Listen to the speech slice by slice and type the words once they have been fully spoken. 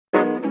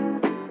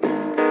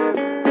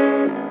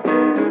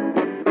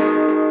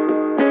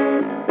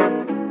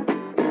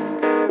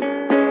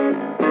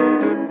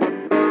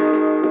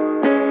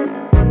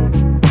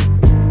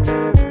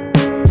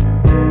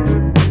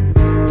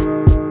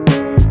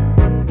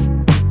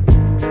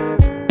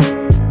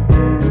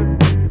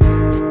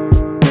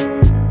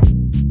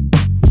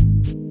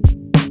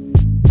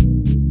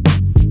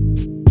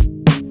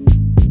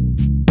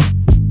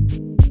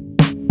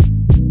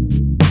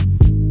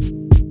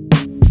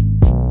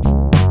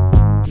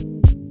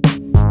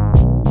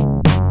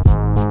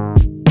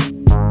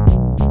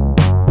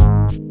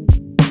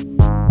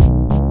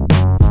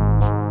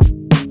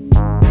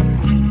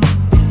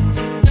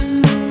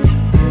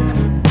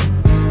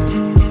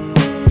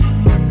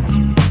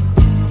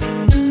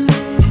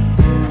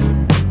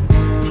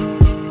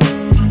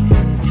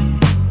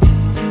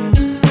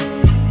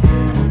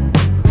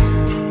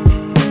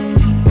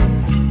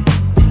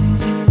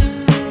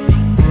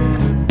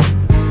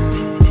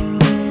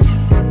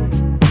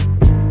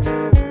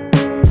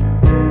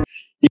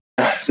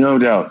No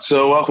doubt.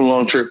 So welcome to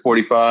Long Trip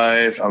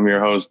 45. I'm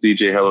your host,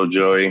 DJ Hello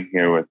Joey,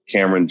 here with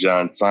Cameron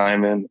John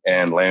Simon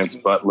and Lance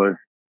Butler.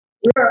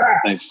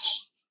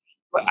 Thanks.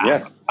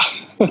 Yeah.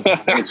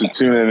 Thanks for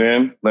tuning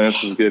in.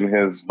 Lance was getting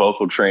his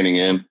vocal training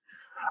in.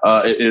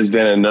 It has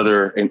been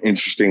an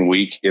interesting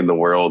week in the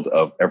world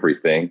of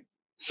everything.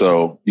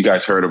 So you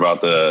guys heard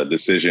about the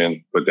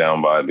decision put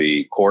down by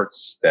the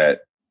courts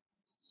that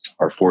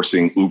are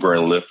forcing Uber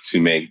and Lyft to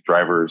make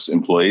drivers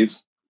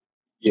employees?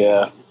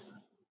 Yeah.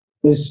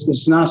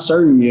 It's not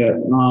certain yet.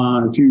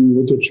 If you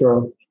look at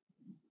your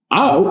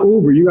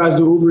Uber, you guys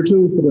do Uber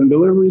too for the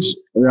deliveries?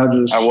 Or y'all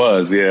just... I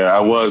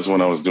was when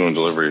I was doing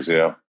deliveries,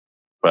 yeah.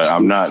 But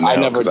I'm not now. I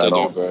never did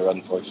Uber,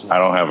 unfortunately. I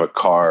don't have a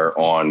car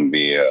on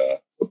the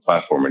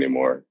platform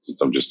anymore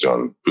since I'm just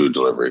doing food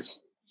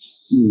deliveries.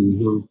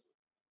 Mm-hmm.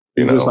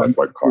 You know, like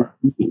my car.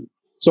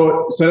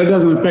 So that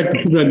doesn't affect the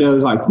people that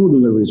does like food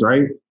deliveries,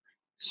 right?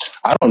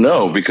 I don't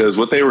know, because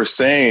what they were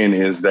saying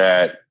is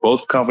that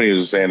both companies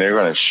are saying they're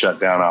going to shut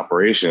down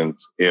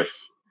operations if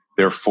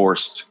they're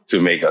forced to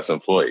make us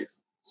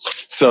employees.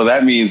 So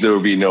that means there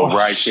will be no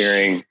ride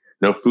sharing,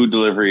 no food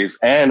deliveries.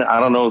 And I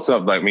don't know what's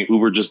up. Like,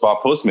 Uber just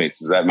bought Postmates.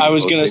 Does that mean I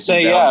was going to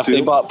say, if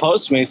they bought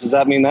Postmates, does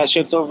that mean that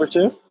shit's over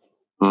too?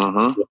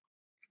 Mm-hmm.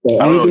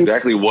 I don't know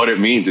exactly what it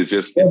means.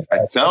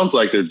 It sounds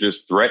like they're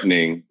just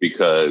threatening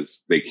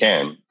because they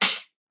can.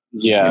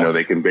 Yeah. You know,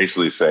 they can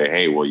basically say,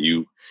 hey, well,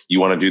 you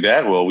want to do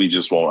that? Well, we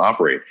just won't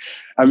operate.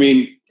 I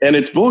mean, and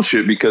it's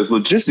bullshit because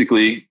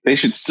logistically, they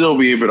should still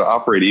be able to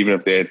operate even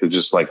if they had to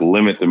just like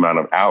limit the amount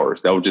of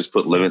hours. That would just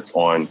put limits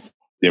on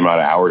the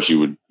amount of hours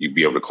you'd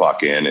be able to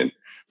clock in, and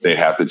they'd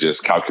have to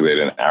just calculate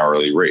an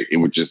hourly rate. It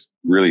would just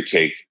really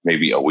take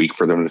maybe a week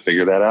for them to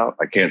figure that out.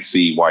 I can't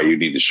see why you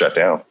need to shut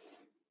down.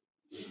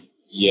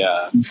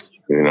 Yeah.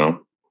 You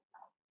know?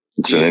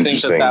 Do you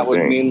think that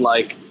would mean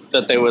like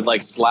that they would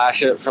like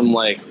slash it from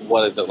like,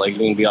 what is it, like you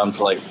can be on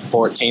for like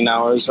 14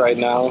 hours right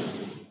now?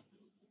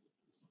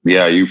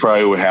 Yeah, you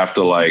probably would have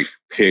to like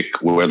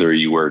pick whether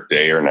you work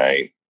day or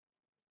night.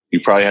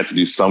 You probably have to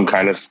do some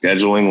kind of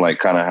scheduling, like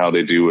kind of how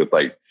they do with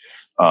like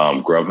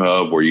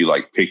Grubhub, where you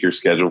like pick your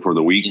schedule for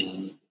the week.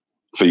 Mm-hmm.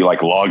 So you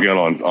like log in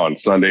on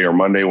Sunday or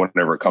Monday,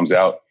 whenever it comes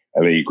out,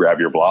 and then you grab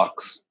your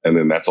blocks, and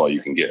then that's all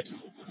you can get.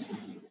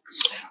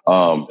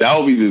 That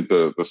would be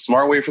the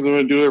smart way for them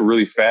to do it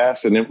really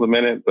fast and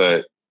implement it.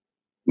 But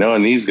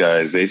knowing these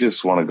guys, they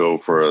just want to go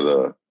for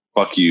the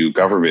fuck you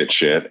government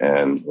shit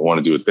and want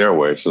to do it their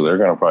way. So they're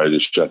going to probably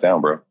just shut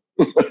down, bro.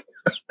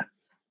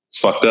 It's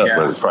fucked up,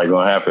 but it's probably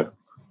going to happen.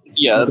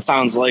 Yeah, that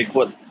sounds like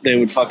what they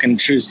would fucking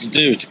choose to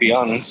do, to be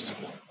honest.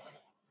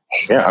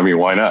 Yeah, I mean,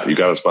 why not? You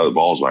got us by the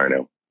balls right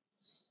now.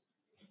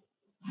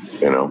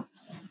 You know,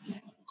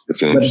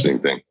 it's an interesting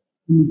thing.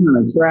 You're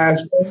kind of trash.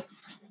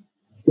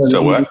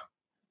 So what?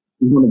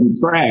 It's going to be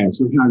trash.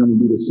 It's not going to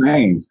be the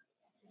same.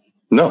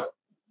 No.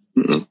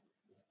 Mm-mm.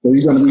 So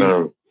you're going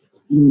to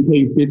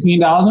pay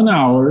 $15 an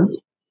hour, and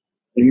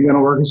you're going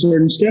to work a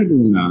certain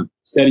schedule now.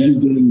 Instead of you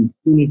getting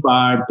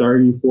 25,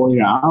 30, 40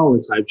 an hour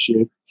type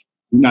shit,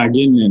 you're not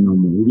getting it no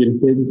more. You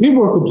get 50.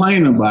 People are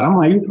complaining about it. I'm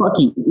like, you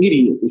fucking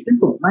idiot. If you're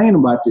complaining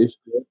about this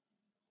shit,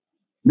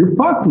 you're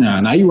fucked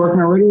now. Now you're working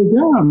a regular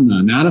job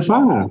now, 9 to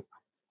 5.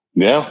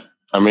 Yeah.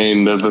 I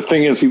mean, the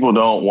thing is, people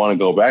don't want to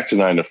go back to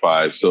 9 to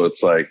 5. So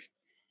it's like,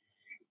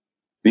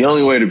 the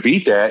only way to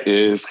beat that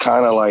is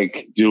kind of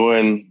like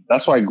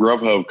that's why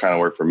Grubhub kind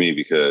of worked for me,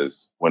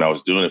 because when I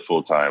was doing it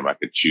full time, I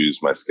could choose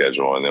my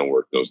schedule and then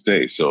work those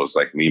days. So it's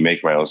like me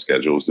make my own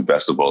schedule is the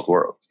best of both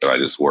worlds. And I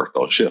just work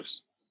those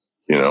shifts,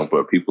 you know,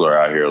 but people are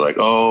out here like,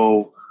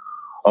 oh,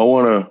 I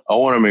want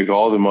to make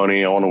all the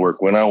money. I want to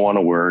work when I want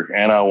to work,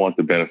 and I want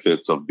the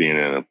benefits of being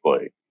an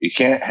employee. You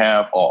can't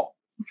have all.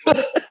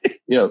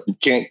 You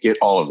can't get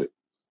all of it.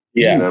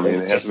 Yeah, you know what I mean?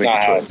 It's just not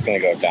how it's going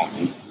to go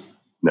down.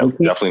 No,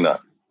 definitely not.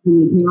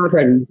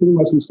 Contractors pretty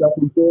much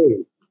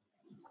self-employed.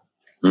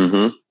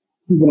 Mm-hmm.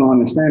 People don't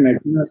understand that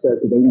concept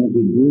because they want to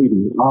get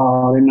greedy.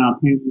 Oh, they're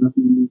not paying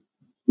nothing.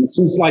 And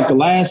since like the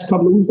last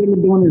couple of weeks, they've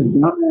been doing this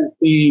dumbass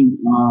thing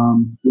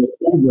with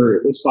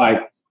Uber. It's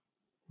like,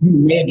 you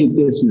may get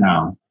this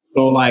now.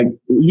 So like,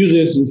 usually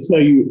it's to tell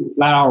you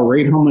flat out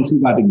rate how much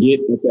you got to get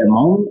at that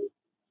moment.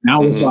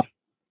 Now it's like,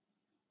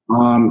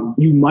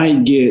 you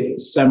might get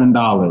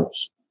 $7.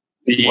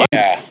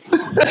 Yeah.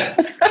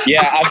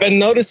 Yeah, I've been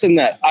noticing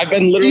that. I've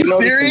been literally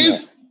noticing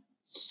that.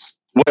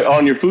 What,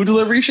 on your food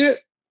delivery shit?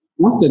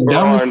 What's the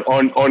dumbest?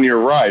 On your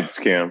rides,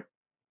 Cam?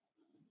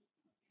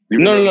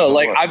 No.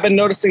 Like, I've been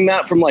noticing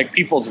that from like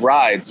people's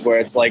rides, where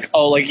it's like,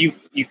 oh, like you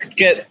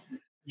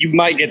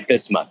might get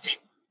this much.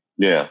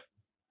 Yeah,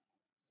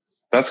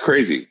 that's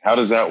crazy. How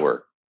does that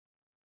work?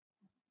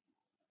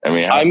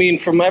 I mean,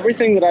 from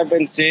everything that I've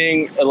been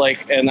seeing,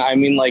 like, and I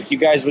mean, like, you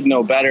guys would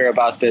know better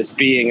about this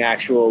being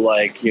actual,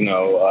 like, you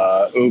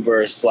know,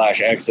 Uber /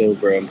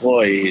 ex-Uber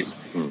employees,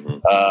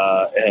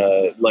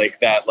 like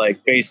that,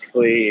 like,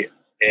 basically,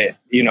 it,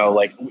 you know,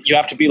 like, you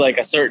have to be like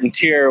a certain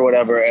tier or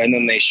whatever, and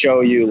then they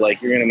show you,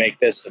 like, you're going to make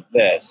this.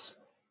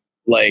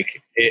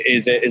 Like,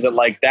 is it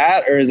like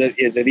that, or is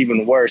it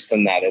even worse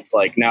than that? It's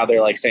like now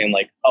they're like saying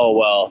like, oh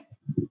well,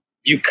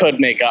 you could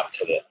make up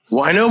to this.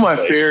 Well, I know my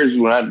fares,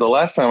 the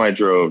last time I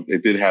drove,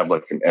 it did have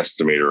like an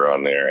estimator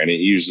on there, and it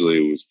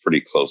usually was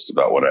pretty close to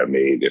about what I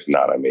made. If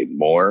not, I made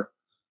more.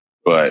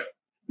 But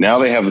now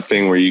they have the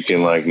thing where you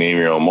can like name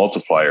your own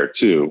multiplier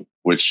too,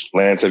 which,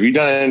 Lance, have you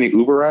done any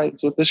Uber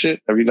rides with this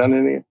shit? Have you done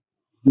any?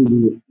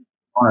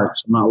 March,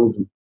 not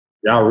Uber.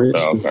 Y'all rich.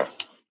 Oh, okay.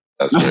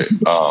 That's great.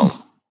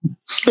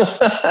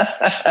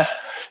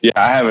 Yeah,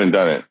 I haven't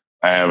done it.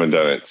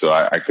 So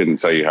I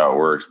couldn't tell you how it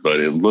works, but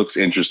it looks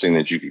interesting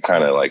that you could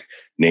kind of like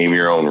name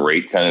your own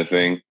rate kind of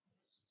thing.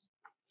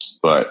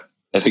 But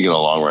I think in the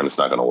long run, it's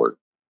not going to work.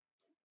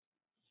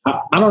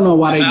 I don't know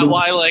why Is that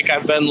why like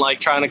I've been like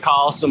trying to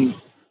call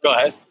some. Go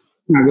ahead.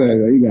 No, go ahead.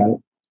 You got it.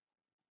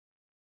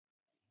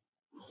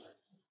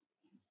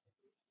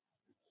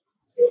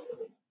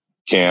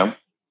 Cam.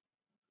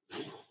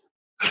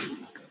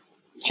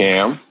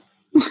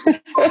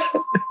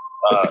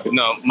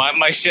 No,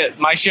 my shit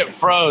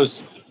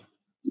froze.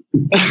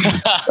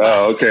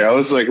 Oh, okay. I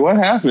was like, what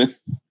happened?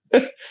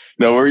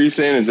 No, what were you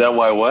saying? Is that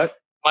why what?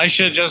 My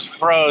shit just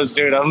froze,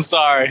 dude. I'm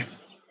sorry.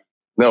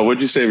 No,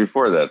 what'd you say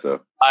before that,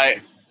 though?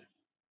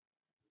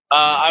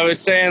 I was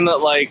saying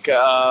that, like,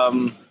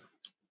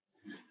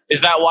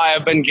 is that why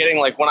I've been getting,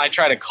 like, when I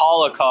try to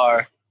call a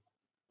car,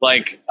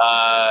 like,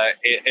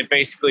 it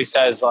basically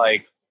says,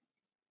 like,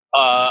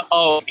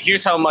 oh,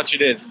 here's how much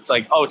it is. It's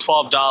like, oh,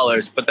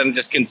 $12, but then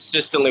just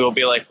consistently will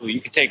be like, well,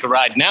 you could take a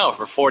ride now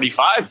for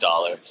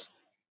 $45.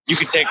 You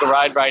could take a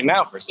ride right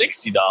now for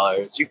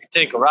 $60. You could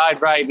take a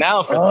ride right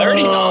now for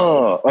 $30.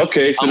 Oh,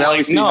 okay. So now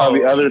we see how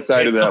the other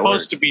side of that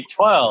works. It's supposed to be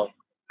 12.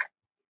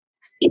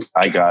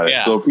 I got it.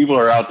 Yeah. So people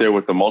are out there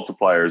with the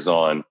multipliers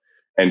on,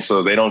 and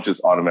so they don't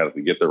just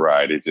automatically get the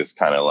ride. It just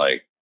kind of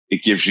like,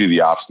 it gives you the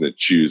option to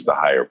choose the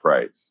higher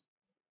price.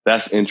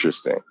 That's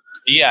interesting.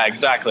 Yeah,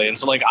 exactly. And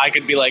so like I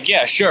could be like,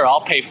 yeah, sure,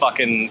 I'll pay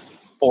fucking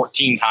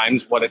 14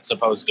 times what it's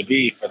supposed to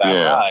be for that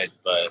ride,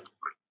 but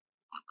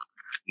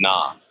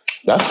nah.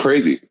 That's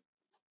crazy.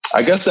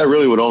 I guess that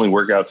really would only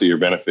work out to your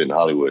benefit in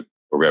Hollywood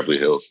or Beverly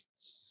Hills.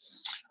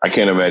 I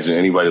can't imagine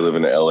anybody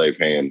living in LA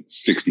paying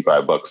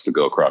 $65 to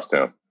go across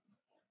town.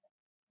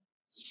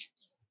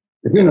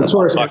 If you're in a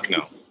tourist, fuck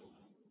no.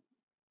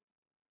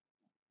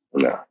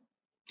 No.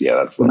 Yeah,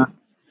 that's not.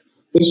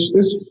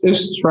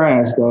 It's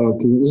trash though,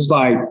 because it's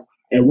like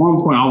at one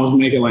point I was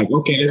making like,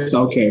 okay, it's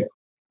okay.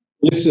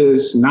 This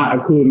is not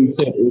including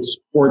tip. It's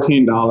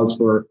 $14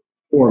 for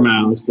 4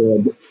 miles.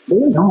 I'm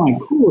like,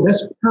 cool,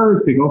 that's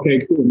perfect. Okay,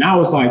 cool.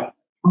 Now it's like,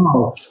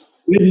 oh,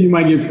 maybe you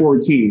might get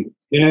 14.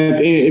 And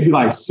it'd be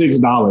like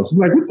 $6. I'm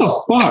like, what the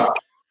fuck?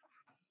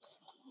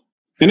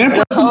 And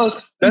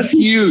that's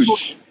huge.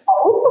 What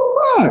the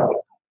fuck?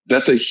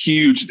 That's a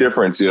huge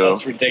difference, yo.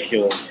 That's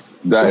ridiculous.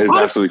 That is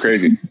absolutely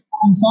crazy.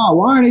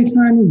 Why are they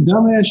trying this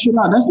dumbass shit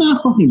out? That's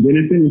not fucking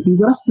benefiting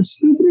people. That's the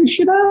stupidest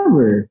shit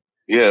ever.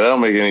 Yeah, that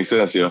don't make any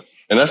sense, yo.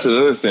 And that's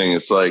another thing.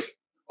 It's like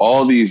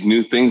all these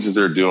new things that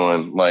they're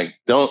doing, like,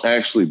 don't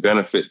actually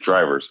benefit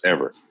drivers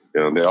ever.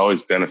 You know, they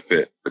always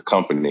benefit the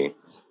company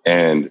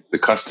and the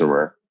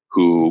customer,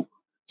 who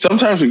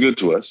sometimes are good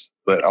to us,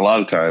 but a lot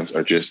of times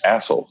are just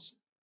assholes.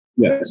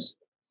 Yes.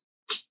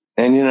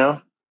 And, you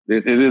know,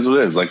 it is what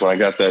it is. Like when I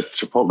got that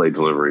Chipotle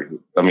delivery,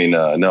 I mean,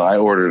 no, I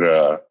ordered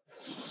a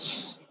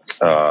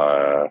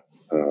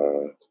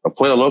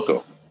Pollo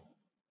Loco.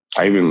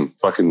 I even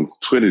fucking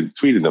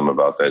tweeted them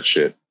about that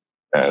shit,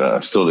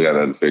 and still got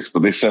nothing fixed.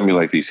 But they sent me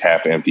like these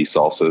half empty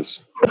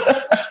salsas.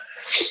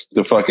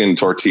 The fucking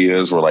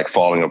tortillas were like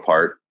falling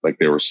apart, like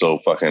they were so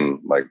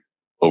fucking like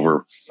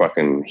over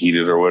fucking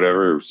heated or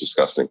whatever. It was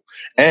disgusting,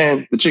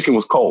 and the chicken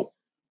was cold.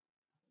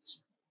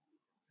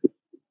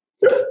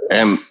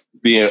 And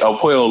the El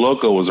Pollo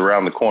Loco was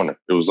around the corner.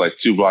 It was like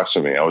 2 blocks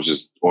from me. I was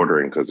just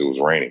ordering because it was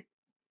raining. I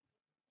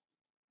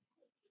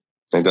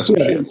think that's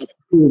what she had.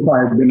 We've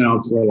probably been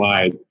out for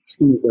like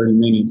 20, 30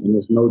 minutes and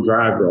there's no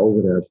driver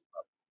over there.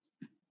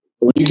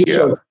 When you get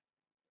your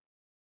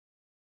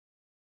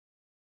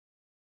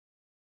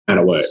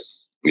away.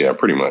 Yeah,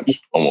 pretty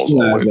much. Almost.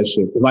 That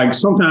shit. Like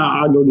sometimes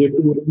I'll go get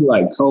food and be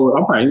like cold.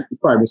 I'm probably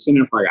been sitting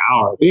there for like an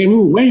hour. Man, we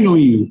were waiting on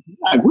you.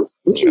 Like, what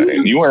you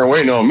doing? You weren't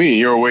waiting on me.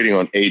 You were waiting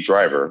on a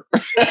driver.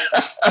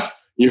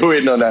 You were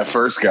waiting on that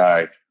first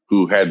guy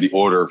who had the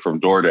order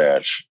from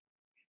DoorDash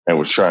and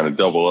was trying to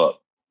double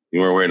up.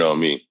 You weren't waiting on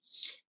me.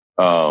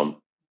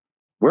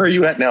 Where are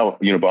you at now,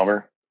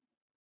 Unabomber?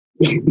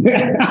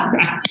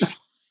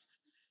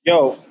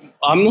 Yo,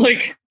 I'm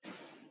like,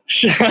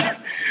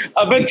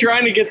 I've been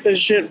trying to get this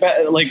shit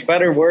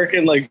better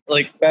working, like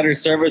better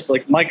service.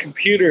 Like my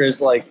computer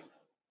is like,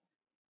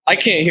 I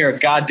can't hear a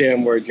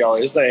goddamn word y'all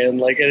are saying.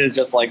 Like it is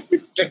just like,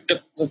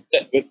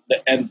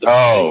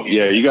 oh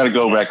yeah, you got to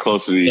go back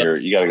closer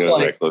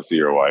to back close to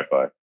your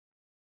Wi-Fi.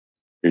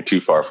 You're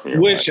too far from your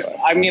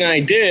Wi-Fi. I mean, I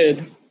did,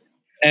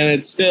 and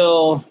it's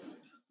still.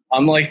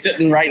 I'm like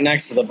sitting right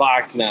next to the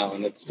box now,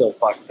 and it's still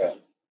fucked up.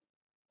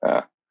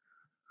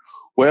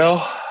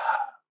 Well,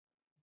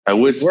 I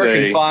would say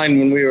working fine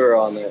when we were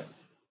on it.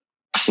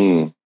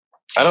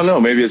 I don't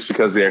know. Maybe it's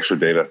because of the extra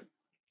data,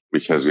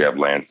 because we have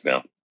Lance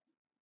now.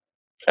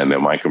 and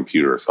then my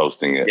computer is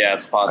hosting it. Yeah,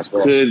 it's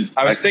possible. I was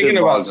I thinking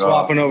could about log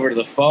swapping off. over to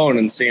the phone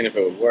and seeing if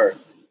it would work.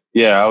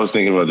 Yeah, I was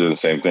thinking about doing the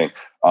same thing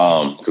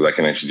because I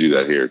can actually do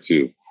that here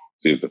too.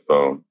 See if the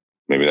phone,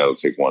 maybe that'll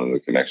take one of the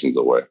connections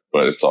away,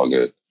 but it's all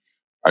good.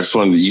 I just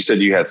wanted to, you said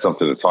you had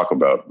something to talk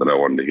about that I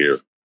wanted to hear.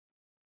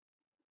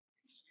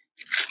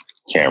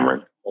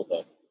 Cameron.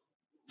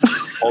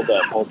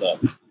 Hold up.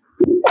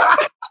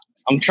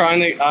 I'm trying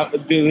to,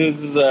 dude,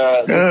 this is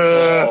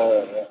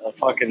a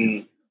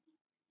fucking,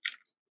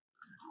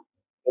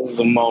 this is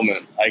a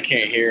moment. I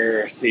can't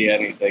hear or see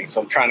anything,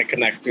 so I'm trying to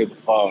connect through the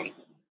phone.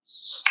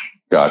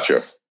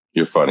 Gotcha.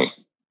 You're funny.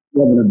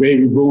 Having a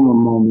baby boomer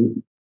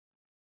moment.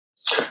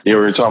 Yeah,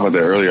 we were talking about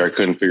that earlier. I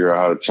couldn't figure out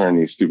how to turn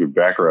these stupid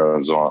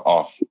backgrounds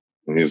off.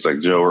 And he was like,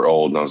 Joe, we're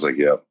old. And I was like,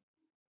 yep.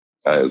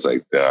 I was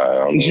like, I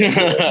don't know.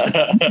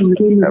 I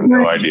have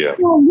no idea.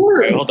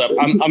 Wait, hold up.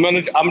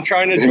 I'm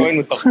trying to join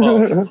with the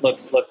phone.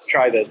 Let's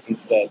try this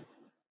instead.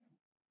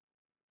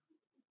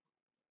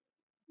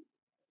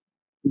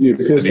 You're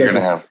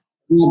gonna have.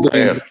 I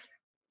have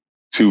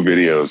 2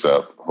 videos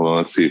up. Hold on,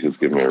 let's see if it's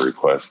giving me a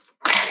request.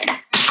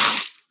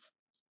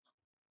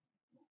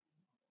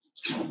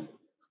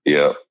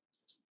 Yeah.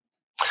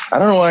 I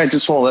don't know why I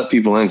just won't let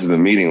people into the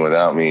meeting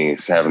without me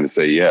having to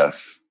say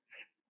yes.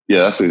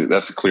 Yeah,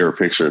 that's a clearer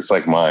picture. It's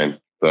like mine.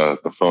 The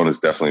phone is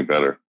definitely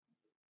better.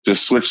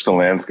 Just switch to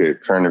landscape.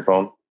 Turn your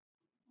phone.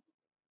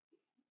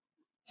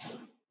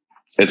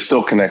 It's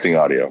still connecting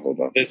audio. Hold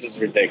on. This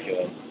is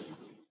ridiculous.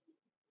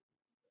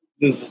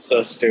 This is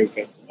so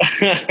stupid.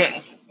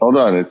 Hold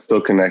on. It's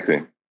still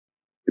connecting.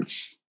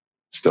 It's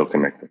still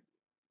connecting.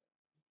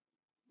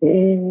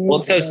 Well,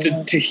 it says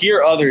to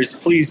hear others,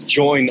 please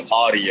join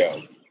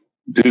audio.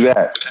 Do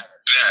that.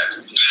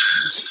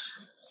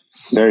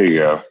 There you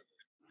go.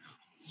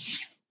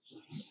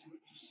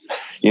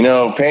 You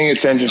know, paying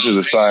attention to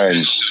the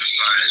signs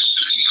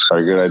are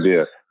a good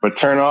idea. But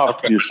turn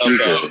off your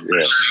speaker.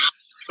 Okay.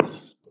 Yeah.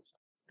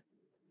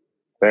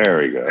 There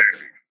we go.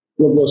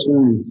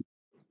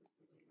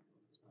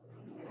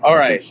 All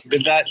right.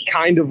 Did that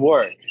kind of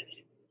work?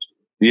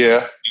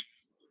 Yeah.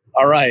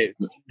 All right.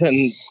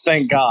 Then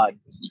thank God.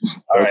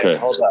 All right.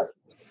 Hold on.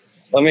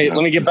 Let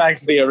me get back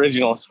to the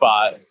original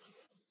spot.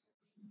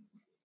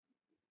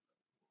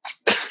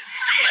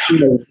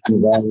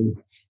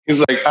 He's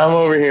like, I'm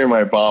over here in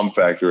my bomb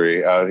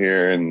factory out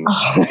here in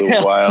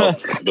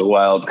the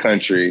wild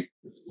country.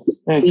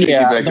 And take you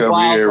back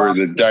over here where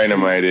the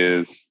dynamite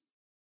is.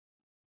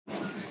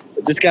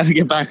 Just got to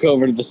get back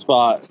over to the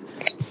spot.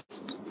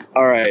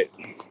 All right.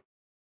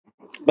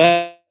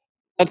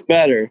 That's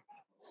better.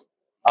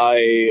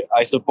 I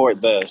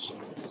support this.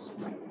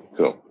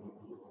 Cool.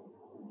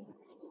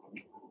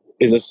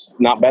 Is this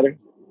not better?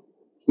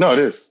 No, it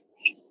is.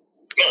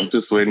 I'm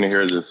just waiting to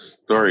hear this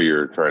story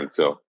you're trying to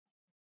tell.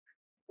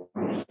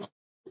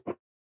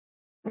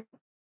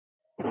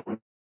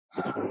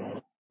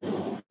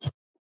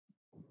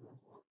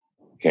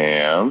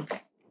 Cam.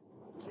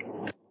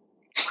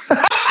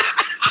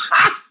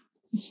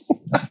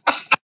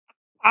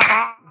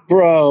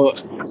 Bro.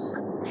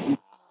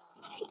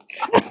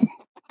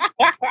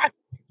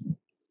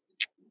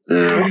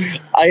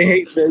 I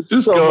hate this.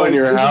 Just so go much. in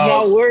your this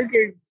house. Is not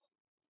working.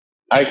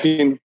 I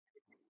can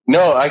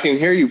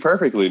hear you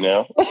perfectly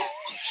now.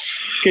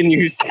 Can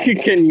you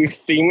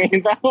see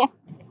me though?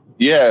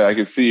 Yeah, I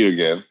can see you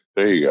again.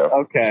 There you go.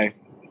 Okay.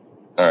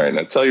 All right,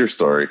 now tell your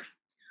story.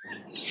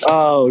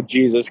 Oh,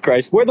 Jesus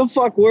Christ. Where the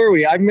fuck were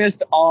we? I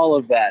missed all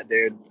of that,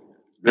 dude.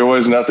 There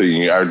was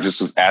nothing. I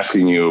just was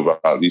asking you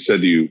about, you said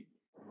you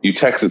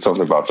texted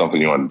something about something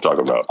you wanted to talk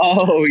about.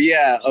 Oh,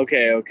 yeah.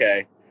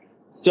 Okay.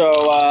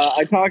 So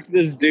I talked to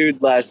this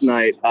dude last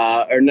night.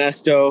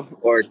 Ernesto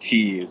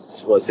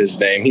Ortiz was his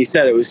name. He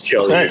said it was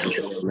chill. Nice.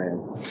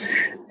 Man.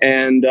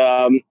 And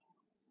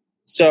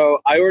so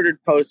I ordered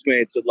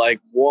Postmates at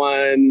like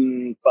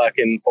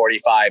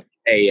 1:45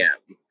 a.m.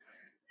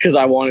 because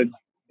I wanted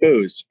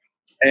booze.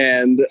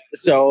 And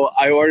so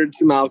I ordered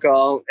some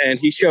alcohol, and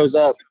he shows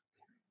up,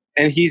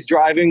 and he's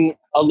driving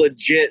a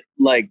legit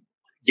like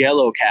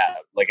yellow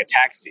cab, like a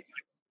taxi.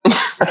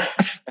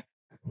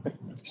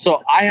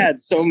 So I had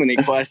so many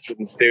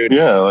questions, dude.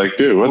 Yeah, like,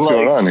 dude, what's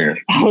going on here?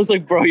 I was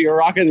like, bro, you're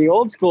rocking the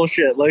old school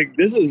shit. Like,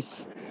 this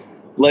is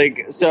like,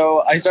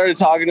 so I started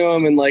talking to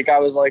him, and like, I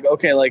was like,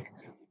 okay, like,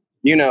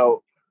 you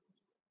know,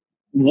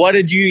 what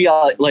did you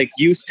like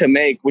used to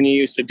make when you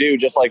used to do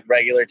just like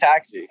regular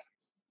taxi?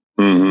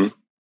 Mm-hmm.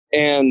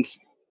 And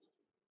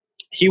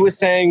he was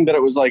saying that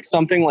it was like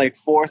something like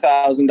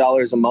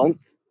 $4,000 a month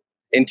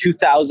in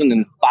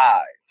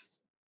 2005.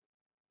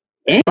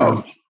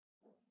 Oh,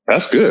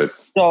 that's good.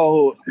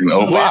 So,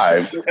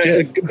 05.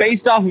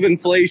 Based off of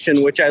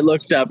inflation, which I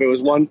looked up, it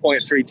was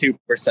 1.32%.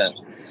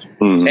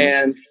 Mm-hmm.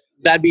 And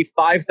that'd be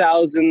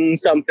 5,000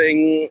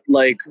 something,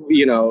 like,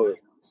 you know,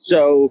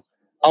 so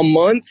a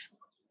month,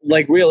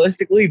 like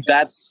realistically,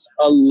 that's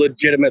a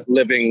legitimate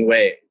living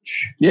wage.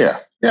 Yeah.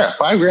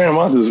 $5,000 a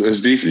month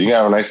is decent. You can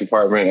have a nice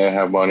apartment and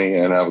have money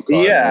and have a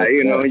car. Yeah,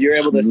 you know, you're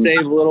able to save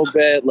a little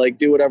bit, like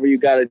do whatever you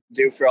got to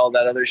do for all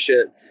that other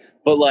shit.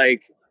 But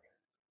like,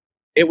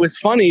 it was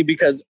funny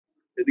because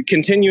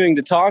continuing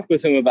to talk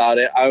with him about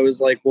it, I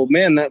was like, well,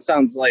 man, that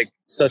sounds like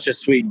such a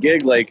sweet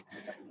gig. Like,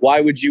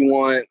 why would you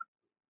want,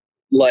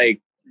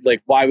 like,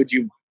 why would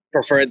you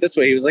prefer it this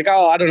way? He was like,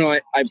 oh, I don't know.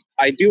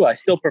 I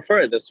still prefer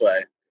it this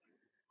way.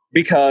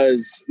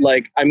 Because,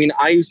 like, I mean,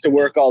 I used to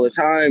work all the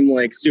time,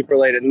 like, super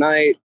late at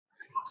night,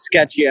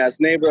 sketchy ass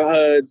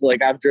neighborhoods.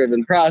 Like, I've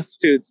driven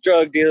prostitutes,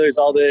 drug dealers,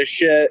 all this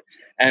shit.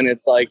 And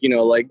it's like, you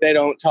know, like, they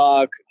don't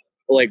talk,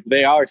 like,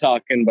 they are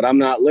talking, but I'm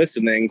not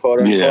listening, quote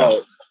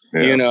unquote.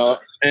 Yeah. You know,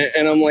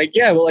 and I'm like,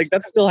 yeah, but like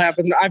that still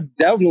happens. I've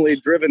definitely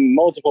driven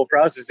multiple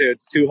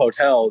prostitutes to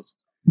hotels.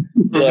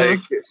 Like,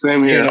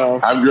 same here. You know,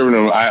 I've driven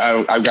them.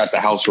 I've got the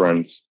house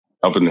runs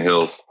up in the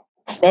hills.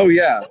 Oh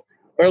yeah,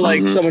 or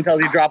like someone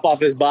tells you drop off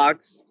this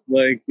box,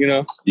 like, you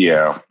know.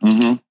 Yeah.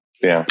 Mm-hmm.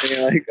 Yeah. And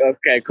you're like,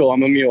 okay, cool.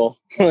 I'm a mule.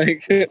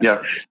 Like,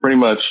 yeah, pretty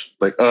much.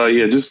 Like,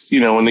 yeah, just, you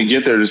know, when they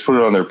get there, just put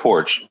it on their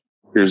porch.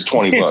 Here's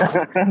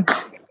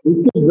 $20.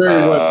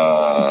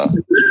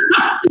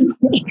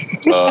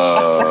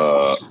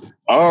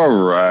 All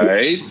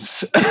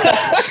right.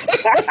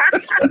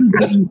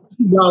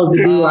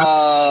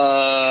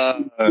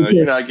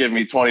 You're not giving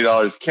me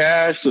 $20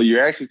 cash, so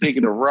you're actually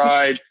taking a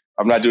ride.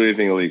 I'm not doing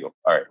anything illegal.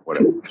 All right,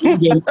 whatever.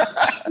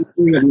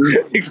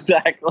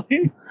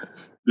 Exactly.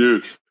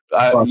 Dude,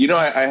 you know,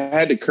 I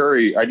had to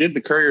curry. I did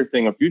the courier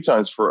thing a few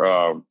times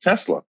for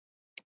Tesla,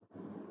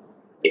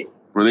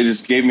 where they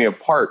just gave me a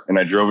part and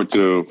I drove it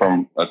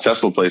from a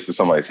Tesla place to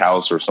somebody's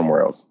house or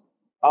somewhere else.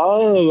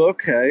 Oh,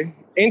 okay.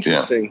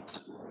 Interesting. Yeah.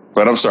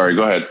 But I'm sorry.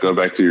 Go ahead. Go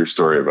back to your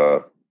story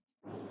about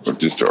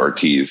Mr.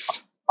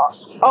 Ortiz.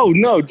 Oh,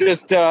 no.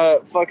 Just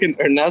fucking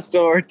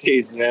Ernesto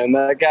Ortiz, man.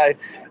 That guy,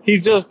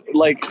 he's just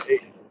like,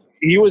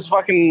 he was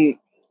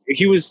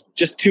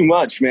just too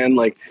much, man.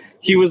 Like,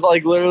 he was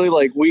like literally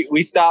like,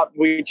 we stopped,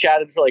 we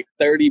chatted for like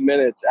 30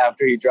 minutes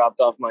after he dropped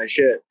off my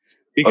shit.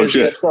 Because he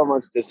had so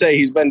much to say.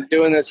 He's been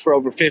doing this for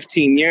over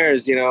 15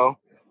 years, you know,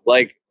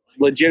 like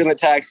legitimate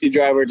taxi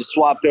driver, just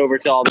swapped over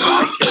to all the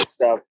bike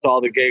stuff, to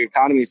all the gig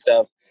economy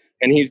stuff.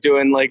 And he's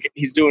doing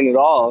it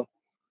all.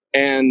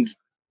 And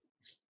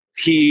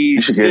he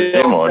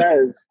still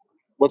says,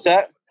 what's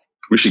that?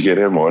 We should get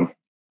him on.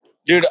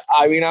 Dude,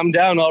 I mean, I'm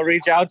down. I'll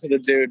reach out to the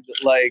dude.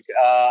 Like,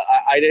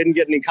 I didn't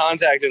get any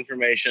contact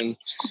information.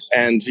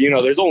 And, you know,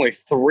 there's only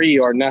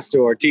 3 Ernesto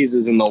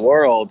Ortizes in the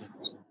world.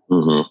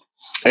 Mm-hmm.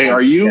 Hey,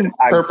 are you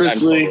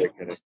purposely? I'm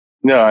totally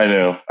no, I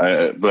know.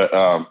 But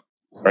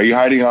are you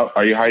hiding out?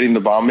 Are you hiding the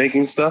bomb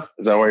making stuff?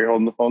 Is that why you're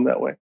holding the phone that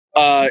way?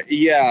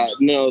 Yeah,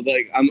 no,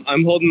 like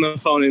I'm holding the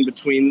phone in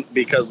between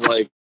because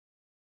like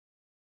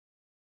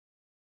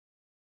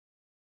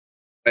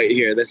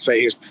this right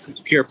here is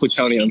pure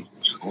plutonium.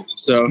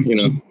 So, you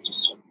know,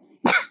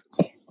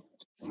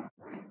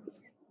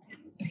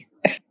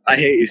 I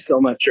hate you so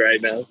much right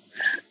now.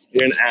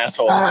 You're an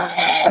asshole.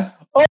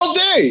 All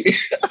day.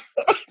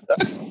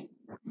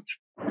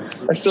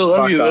 I still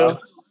love you, though.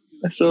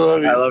 I still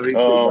love you. I love you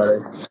too,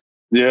 buddy.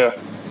 Yeah.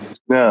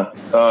 Yeah.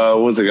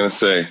 What was I going to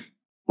say?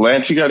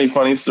 Lance, you got any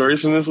funny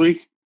stories from this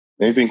week?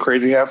 Anything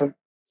crazy happen?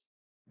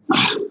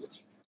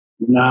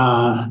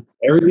 Nah.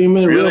 Everything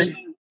been real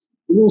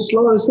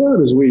slow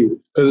this week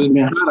because it's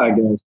been hot, I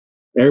guess.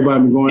 Everybody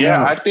been going out.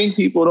 Yeah, I think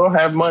people don't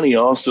have money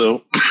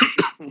also.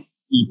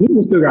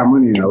 People still got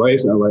money in LA,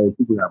 so LA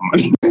people got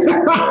money.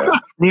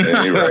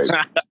 Yeah, you're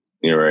right.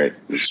 You're right.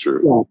 It's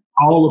true. Yeah,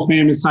 all the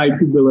famous type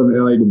people live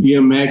in LA, the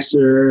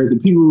BMXer, the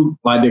people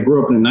like that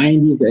grew up in the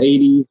 90s, the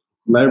 80s,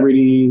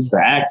 celebrities, the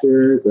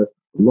actors, the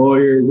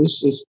lawyers.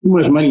 It's just too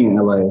much money in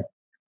LA.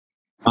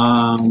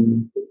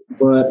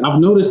 But I've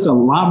noticed a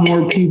lot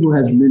more people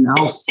has been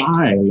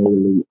outside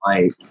lately.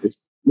 Like,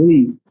 it's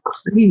really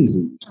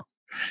crazy.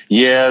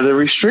 Yeah, the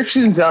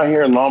restrictions out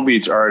here in Long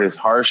Beach aren't as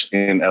harsh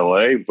in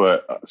LA,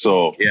 but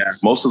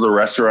most of the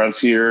restaurants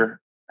here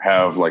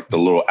have like the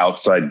little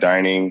outside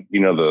dining, you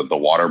know, the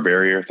water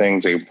barrier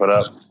things they can put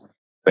up.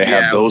 They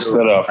have those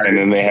set up, and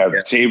then they have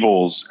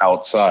tables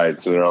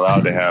outside, so they're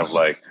allowed to have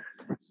like,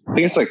 I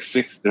think it's like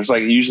 6. There's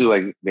like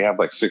usually like they have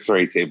like 6 or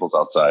 8 tables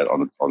outside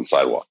on the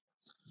sidewalk.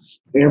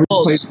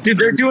 Well, dude,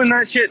 they're doing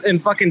that shit in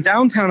fucking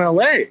downtown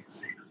LA.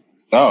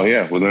 Oh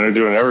yeah, well then they're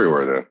doing it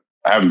everywhere then.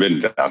 I haven't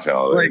been to downtown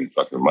LA in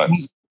fucking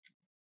months.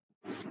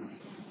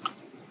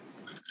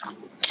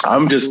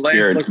 I'm just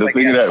scared. The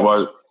thing that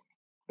was,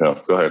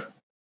 no, go ahead,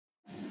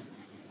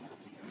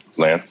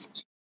 Lance.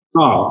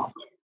 Oh,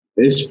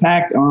 it's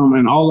packed.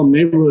 In all the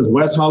neighborhoods,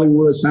 West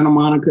Hollywood, Santa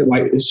Monica,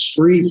 like it's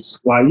streets.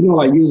 Like, you know,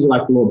 like usually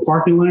like the little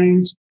parking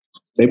lanes.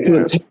 They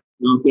put tables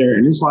out there,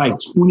 and it's like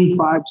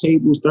 25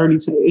 tables, 30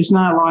 tables. It's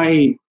not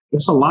like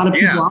it's a lot of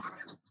people.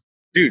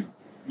 Dude.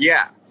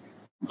 Yeah,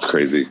 it's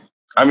crazy.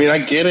 I mean, I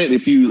get it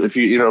if you if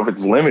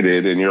it's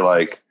limited and you're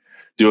like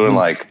doing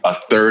like a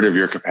third of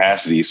your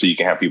capacity so you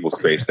can have people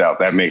spaced out.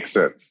 That makes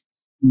sense.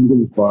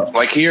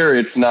 Like here,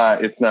 it's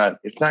not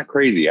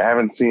crazy. I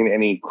haven't seen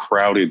any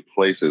crowded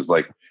places.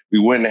 Like we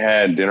went and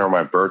had dinner on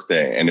my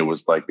birthday, and it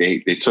was like they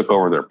took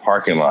over their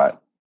parking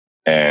lot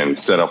and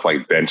set up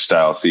like bench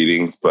style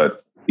seating.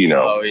 But you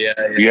know,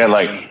 you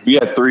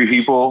had 3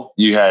 people.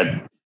 You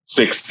had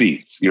 6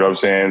 seats. You know what I'm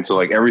saying? So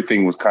like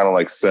everything was kind of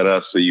like set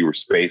up so you were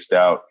spaced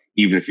out,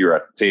 even if you were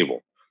at the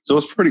table. So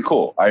it's pretty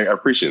cool. I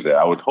appreciate that.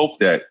 I would hope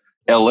that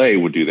LA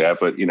would do that,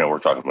 but we're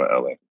talking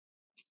about LA.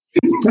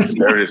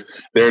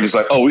 they're just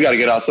like, oh, we got to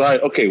get outside.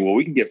 Okay, well,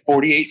 we can get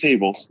 48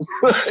 tables.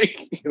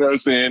 You know what I'm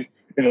saying?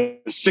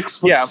 6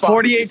 foot. Yeah,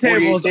 48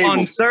 tables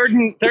on third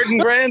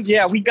and Grand.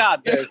 Yeah, we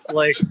got this.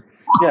 Like,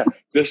 yeah,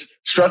 just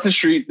strut the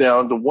street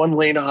down to 1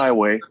 lane of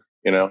highway.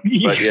 But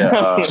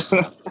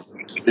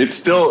it's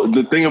still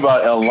the thing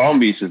about Long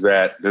Beach is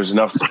that there's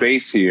enough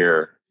space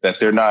here that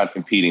they're not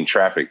impeding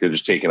traffic. They're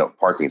just taking up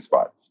parking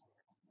spots.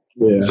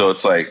 Yeah. So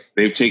it's like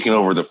they've taken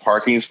over the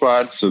parking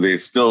spots. So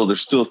there's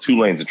still 2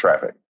 lanes of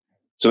traffic.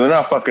 So they're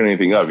not fucking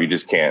anything up. You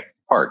just can't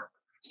park.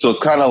 So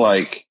it's kind of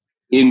like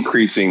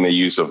increasing the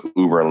use of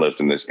Uber and Lyft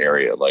in this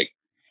area. Like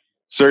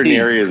certain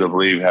areas, I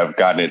believe, have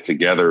gotten it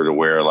together to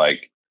where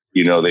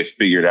they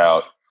figured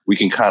out we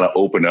can kind of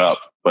open up,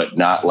 but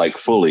not like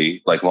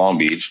fully like Long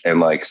Beach, and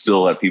like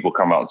still let people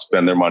come out and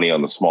spend their money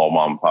on the small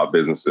mom and pop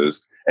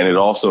businesses. And it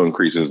also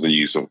increases the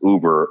use of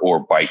Uber or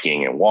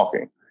biking and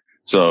walking.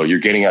 So you're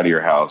getting out of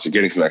your house, you're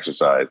getting some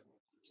exercise,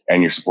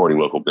 and you're supporting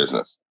local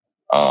business.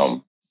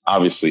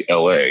 Obviously,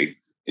 LA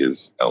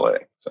is LA.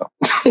 So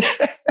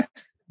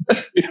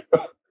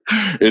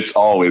it's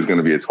always going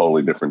to be a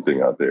totally different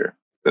thing out there.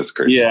 That's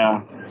crazy.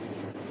 Yeah.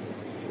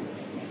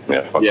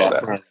 Yeah. Fuck all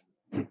that.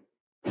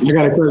 I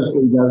got a question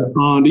for you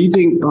guys. Do you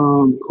think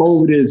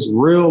COVID is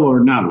real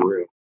or not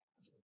real?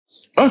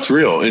 Oh, it's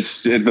real.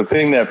 It's the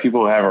thing that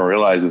people haven't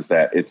realized is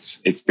that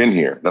it's been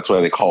here. That's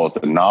why they call it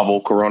the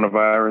novel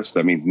coronavirus.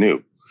 That means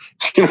new.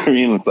 You know what I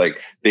mean? It's like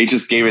they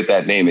just gave it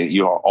that name.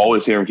 You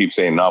always hear them keep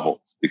saying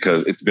novel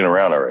because it's been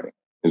around already.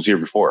 It was here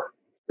before.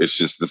 It's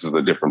just this is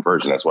a different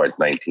version. That's why it's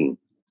 19.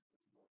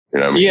 You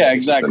know what I mean? Yeah,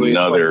 exactly.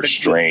 Another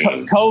strain.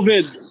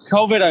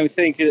 COVID, I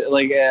think,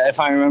 like if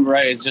I remember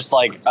right, is just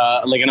like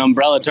an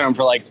umbrella term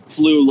for like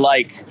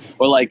flu-like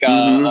or like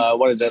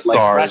what is it? Like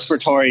SARS.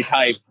 Respiratory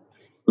type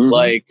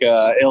like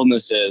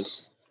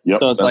illnesses. Yep,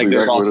 so it's like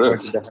there's all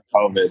sorts of different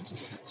COVIDs.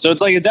 So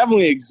it's like it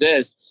definitely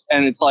exists,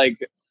 and it's like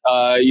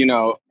but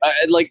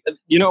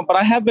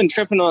I have been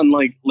tripping on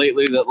like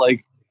lately that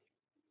like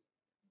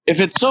if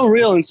it's so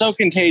real and so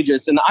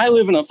contagious, and I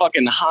live in a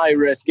fucking high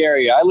risk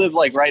area. I live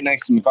like right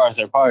next to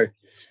MacArthur Park,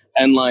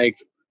 and like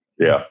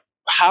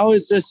how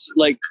is this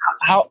like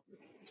how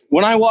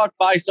when I walk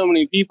by so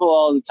many people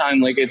all the time,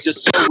 like it's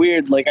just so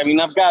weird. Like I mean,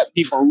 I've got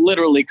people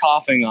literally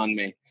coughing on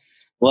me,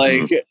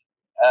 like.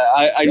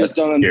 I just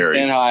don't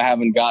understand how I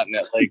haven't gotten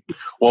it. Like,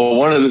 well,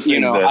 one of the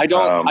things that, I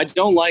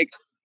don't like.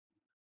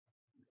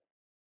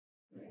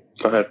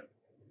 Go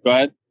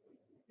ahead.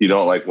 You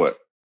don't like what?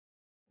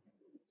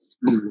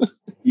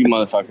 You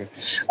motherfucker.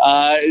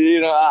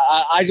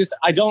 I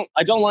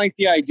don't like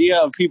the idea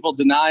of people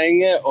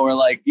denying it, or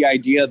like the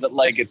idea that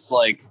like it's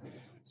like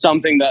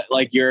something that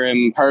like you're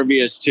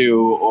impervious to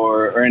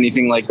or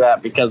anything like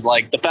that, because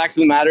like the fact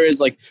of the matter is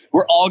like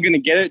we're all going to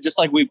get it, just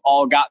like we've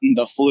all gotten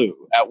the flu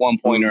at one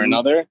point or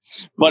another,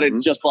 but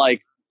it's just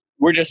like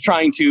we're just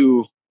trying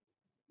to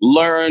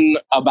learn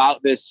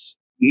about this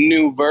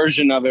new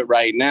version of it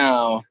right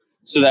now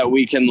so that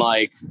we can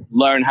like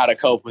learn how to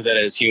cope with it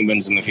as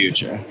humans in the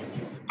future.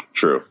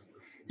 True.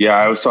 Yeah,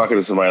 I was talking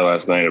to somebody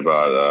last night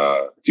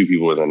about 2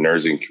 people in the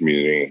nursing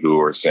community who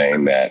were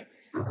saying that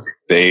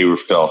they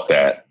felt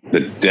that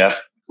the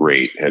death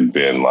rate had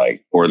been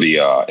like, or the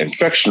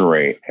infection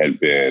rate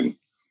had been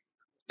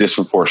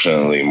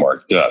disproportionately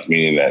marked up,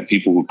 meaning that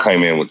people who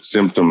came in with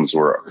symptoms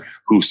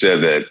who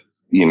said that,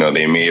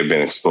 they may have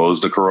been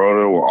exposed to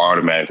corona were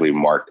automatically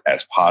marked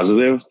as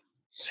positive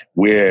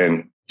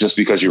when just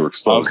because you were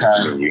exposed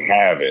to it, you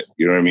have it.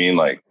 You know what I mean?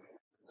 Like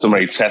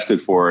somebody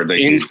tested for it,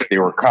 they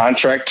were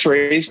contact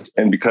traced.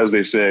 And because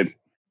they said,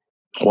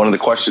 one of the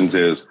questions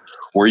is,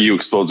 were you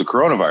exposed to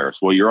coronavirus?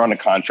 Well, you're on a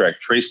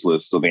contract trace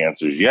list. So the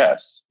answer is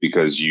yes,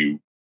 because you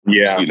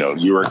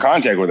were in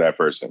contact with that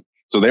person.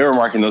 So they were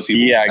marking those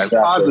people as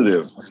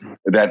positive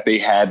that they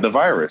had the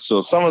virus.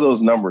 So some of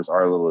those numbers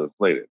are a little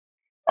inflated.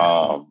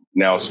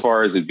 Now, as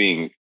far as it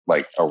being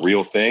like a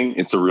real thing,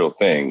 it's a real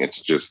thing.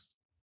 It's just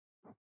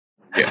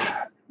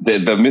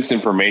the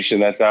misinformation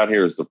that's out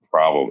here is the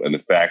problem. And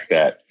the fact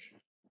that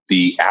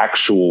the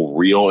actual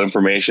real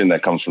information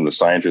that comes from the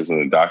scientists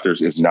and the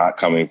doctors is not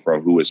coming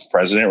from who is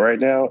president right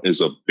now is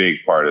a big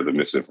part of the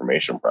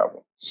misinformation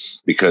problem,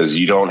 because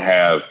you don't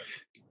have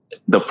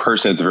the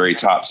person at the very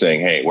top saying,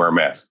 hey, wear a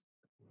mask.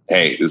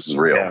 Hey, this is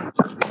real. Yeah.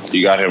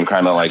 You got him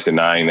kind of like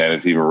denying that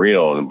it's even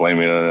real and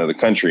blaming it on another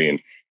country. And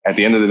at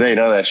the end of the day,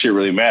 none of that shit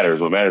really matters.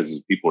 What matters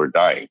is people are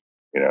dying,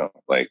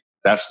 like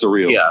that's the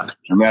real,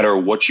 no matter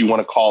what you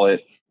want to call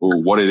it or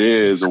what it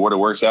is or what it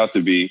works out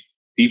to be.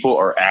 People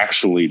are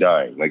actually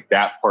dying. Like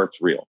that part's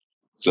real.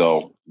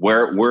 So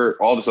where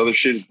all this other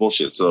shit is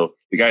bullshit. So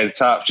the guy at the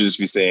top should just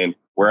be saying,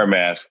 wear a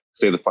mask,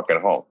 stay the fuck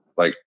at home.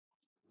 Like,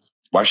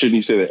 why shouldn't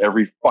you say that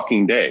every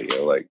fucking day?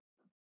 Like,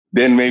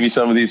 then maybe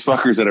some of these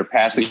fuckers that are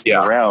passing it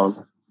around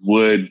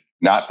would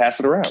not pass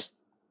it around.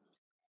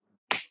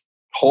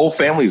 Whole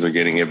families are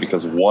getting it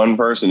because one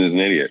person is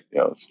an idiot.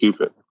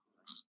 Stupid.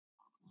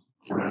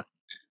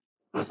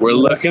 We're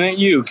looking at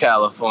you,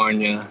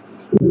 California.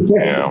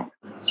 Yeah.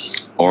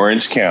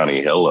 Orange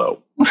County,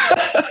 hello.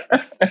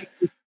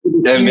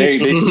 And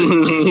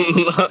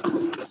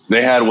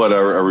they had what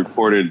a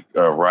reported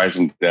rise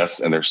in deaths,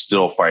 and they're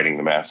still fighting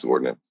the mask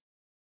ordinance.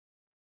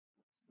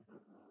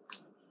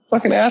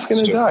 Fucking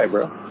asking to die,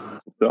 bro.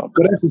 So.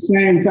 But at the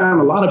same time,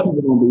 a lot of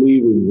people don't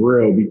believe it's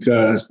real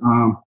because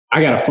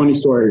I got a funny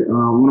story.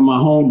 One of my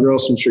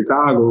homegirls from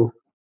Chicago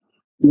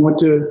went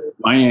to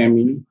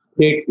Miami,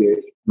 picked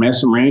it, met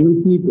some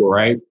random people,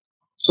 right?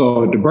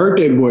 So the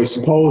birthday boy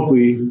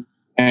supposedly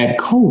had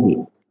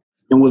COVID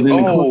and was in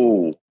the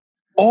COVID.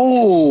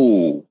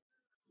 Oh,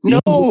 no.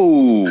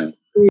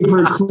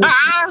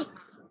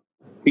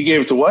 He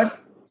gave it to what?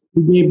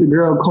 He gave the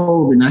girl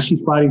COVID. Now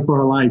she's fighting for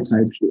her life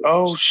type shit.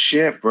 Oh,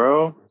 shit,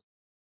 bro.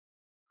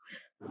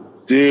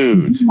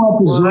 Dude. He went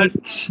to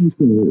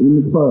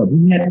in the club.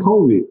 He had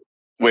COVID.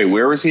 Wait,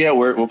 where was he at?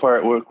 What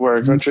part of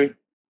the country?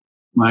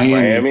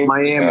 Miami.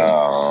 We're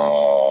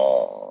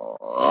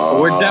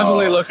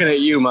definitely looking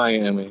at you,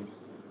 Miami.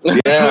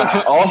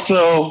 Yeah.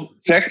 Also,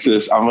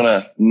 Texas. I'm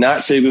gonna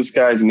not say this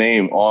guy's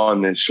name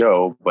on this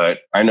show,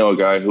 but I know a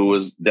guy who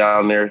was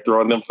down there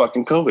throwing them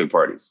fucking COVID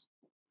parties.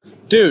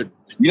 Dude,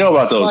 you know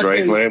about those,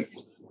 right,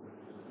 Lance?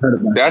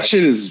 That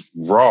shit is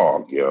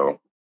wrong,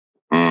 yo.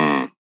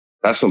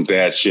 That's some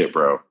bad shit,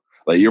 bro.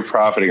 Like, you're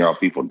profiting off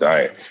people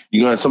dying.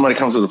 Somebody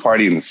comes to the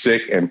party and is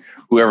sick, and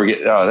whoever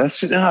it's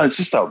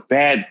just a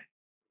bad.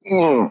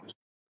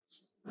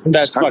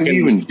 That's How fucking. can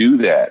you even do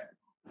that?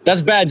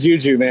 That's bad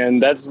juju, man.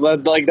 That's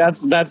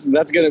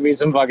gonna be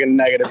some fucking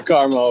negative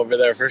karma over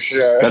there for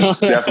sure. That's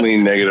definitely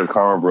negative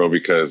karma, bro.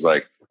 Because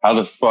like, how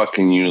the fuck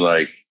can you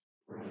like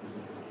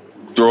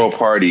throw a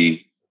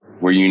party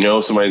where you know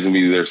somebody's gonna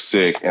be there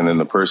sick, and then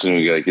the person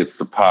who gets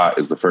the pot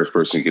is the first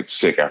person who gets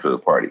sick after the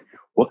party?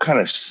 What kind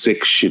of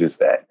sick shit is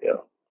that,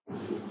 yo?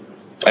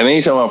 And then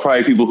you're talking about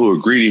probably people who are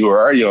greedy, who are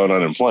already on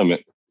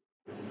unemployment.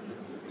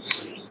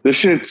 This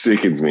shit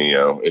sickens me,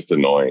 yo. It's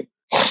annoying.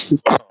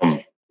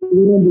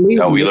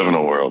 How we live in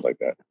a world like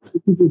that.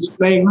 People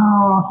say,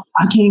 "Oh,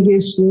 I can't get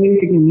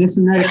sick," and this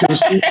and that.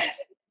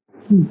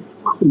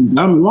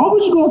 Why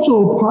would you go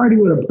to a party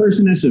with a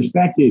person that's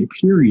infected?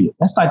 Period.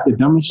 That's like the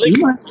dumbest shit.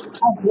 You might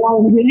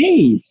get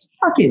AIDS.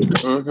 Fuck it.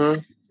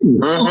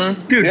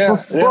 Dude,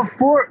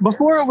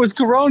 before it was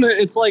Corona,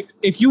 it's like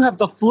if you have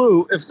the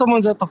flu, if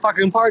someone's at the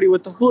fucking party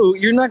with the flu,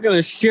 you're not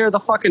gonna share the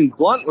fucking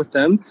blunt with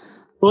them.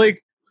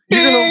 Like,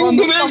 you're gonna run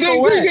the fuck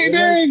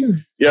away.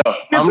 Yo,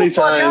 how many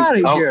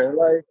times?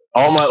 Like,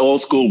 all my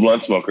old school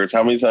blunt smokers,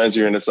 how many times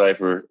you're in a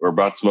cypher or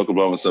about to smoke a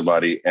blunt with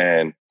somebody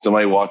and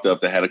somebody walked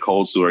up that had a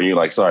cold sore and you're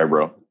like, sorry,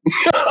 bro.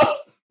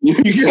 you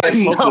can't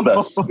smoke with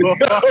us.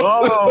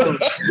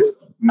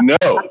 No.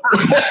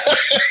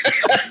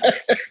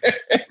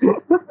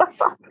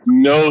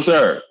 No,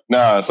 sir.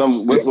 Nah,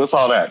 what's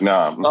all that?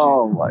 Nah.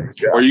 Oh my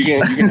god. Or you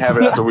can have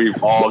it after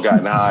we've all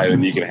gotten high,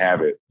 and you can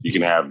have it. You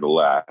can have the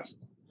last.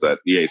 But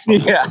yeah.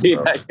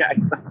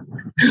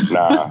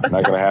 Nah,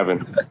 not gonna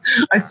happen.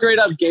 I straight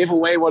up gave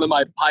away one of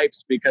my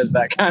pipes because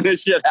that kind of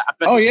shit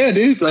happened. Oh yeah,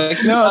 dude. Like,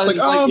 no, it's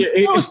like,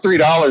 it was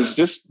 $3.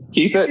 Just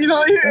keep it. You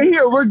know,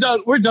 here we're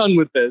done. We're done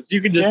with this. You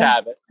can just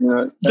have it.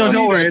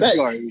 Don't worry, it's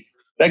yours.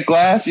 That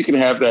glass, you can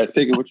have that.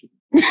 Take it with you.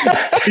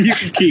 You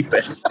can keep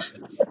it.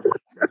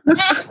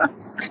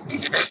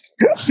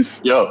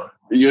 Yo,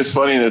 it's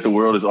funny that the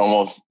world is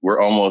we're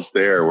almost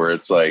there where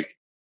it's like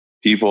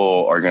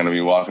people are going to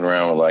be walking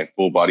around with like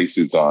full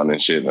bodysuits on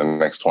and shit in the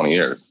next 20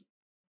 years.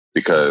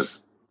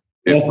 Because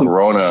if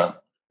Corona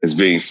is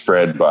being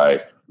spread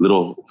by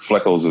little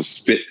fleckles of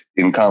spit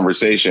in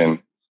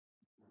conversation,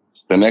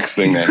 the next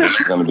thing that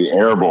is going to be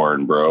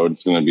airborne, bro.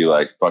 It's going to be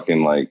like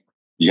fucking like,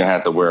 you're going to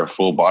have to wear a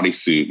full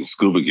bodysuit and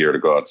scuba gear to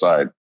go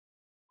outside.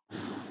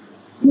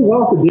 It was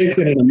all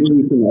predicted in the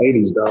movie from the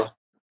 80s, though.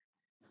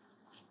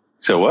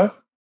 So what?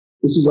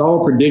 This was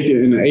all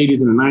predicted in the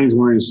 80s and the 90s,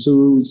 wearing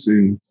suits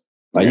and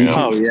like,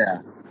 because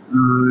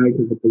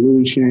the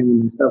pollution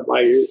and stuff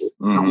like it.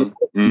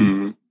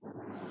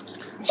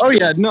 Oh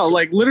yeah, no,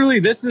 like literally,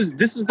 this is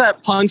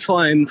that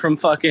punchline from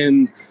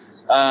fucking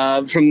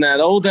from that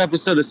old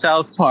episode of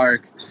South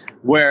Park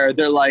where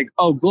they're like,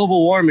 "Oh,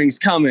 global warming's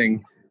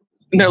coming,"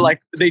 and they're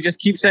like, they just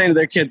keep saying to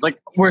their kids,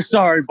 like, "We're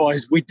sorry,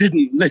 boys, we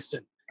didn't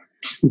listen.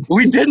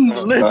 We didn't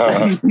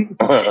listen."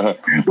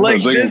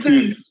 Like this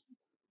is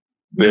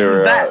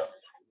that.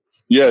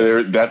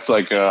 Yeah, that's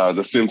like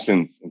The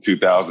Simpsons in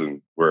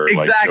 2000, where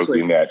like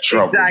joking that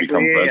Trump will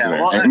become president,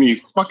 yeah. Well, and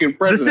he's fucking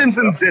president. The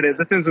Simpsons did it.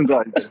 The Simpsons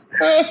always did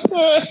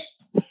it.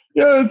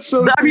 Yeah, it's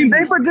so. I mean,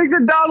 they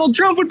predicted Donald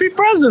Trump would be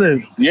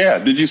president. Yeah,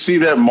 did you see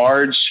that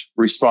Marge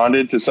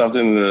responded to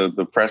something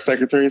the press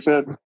secretary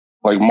said?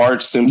 Like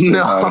Marge Simpson,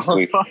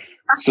 honestly.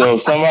 So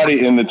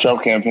somebody in the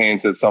Trump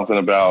campaign said something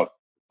about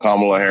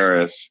Kamala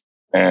Harris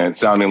and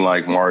sounding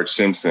like Marge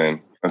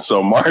Simpson. And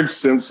so Marge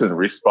Simpson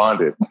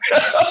responded.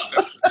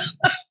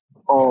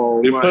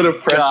 Oh, they put a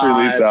press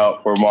release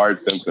out for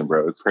Marge Simpson,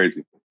 bro. It's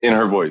crazy. In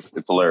her voice.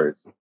 It's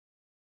hilarious.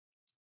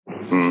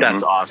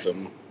 That's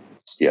awesome.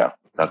 Yeah,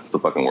 that's the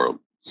fucking world.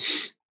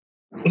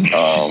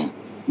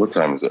 What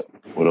time is it?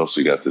 What else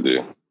we got to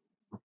do?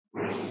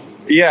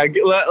 Yeah,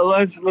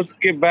 let's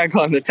get back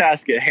on the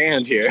task at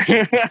hand here.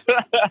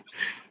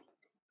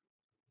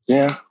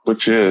 Yeah,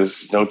 which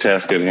is no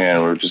task at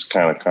hand. We're just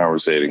kind of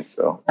conversating.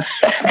 So,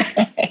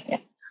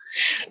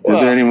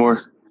 is there any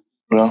more?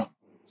 Well,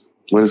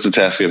 what is the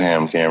task at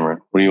hand,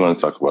 Cameron? What do you want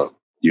to talk about,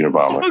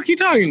 Unabomber? What are you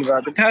talking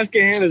about? The task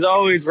at hand is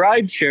always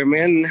rideshare,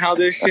 man, and how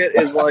this shit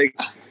is like.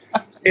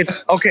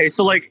 It's okay.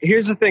 So, like,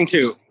 here's the thing,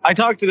 too. I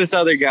talked to this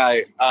other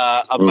guy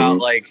about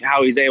like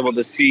how he's able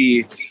to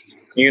see,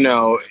 you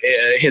know,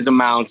 his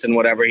amounts and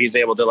whatever. He's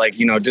able to, like,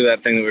 you know, do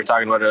that thing that we were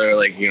talking about earlier,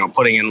 like, you know,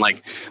 putting in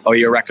like, oh,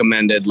 you're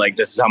recommended, like,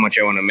 this is how much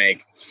I want to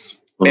make.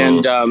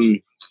 And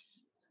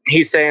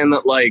he's saying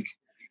that, like,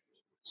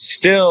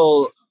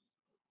 still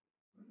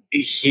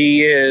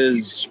he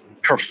is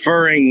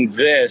preferring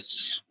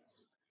this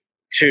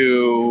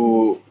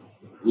to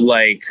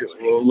like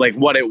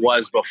what it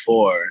was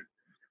before.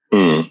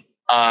 And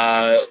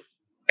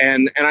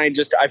I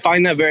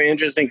find that very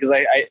interesting because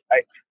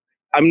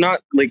I'm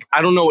not like,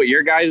 I don't know what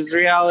your guys'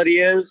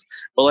 reality is,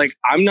 but like,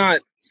 I'm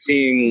not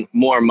seeing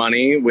more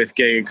money with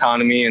gig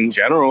economy in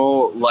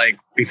general, like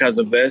because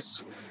of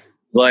this.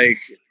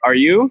 Like, are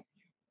you?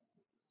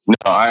 No,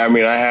 I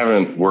mean, I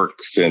haven't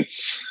worked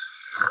since,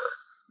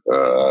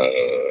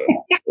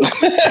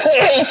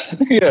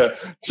 yeah.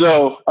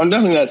 So I'm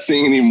definitely not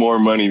seeing any more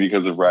money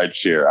because of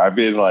rideshare. I've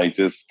been like,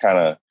 just kind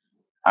of,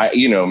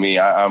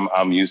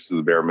 I'm used to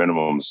the bare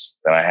minimums,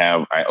 and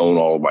I own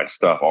all of my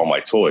stuff, all my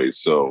toys.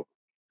 So,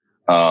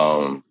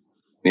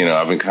 you know,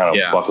 I've been kind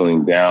of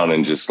buckling down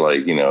and just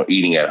like, you know,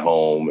 eating at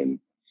home and,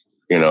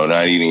 you know,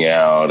 not eating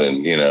out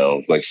and, you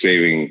know, like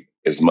saving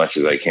as much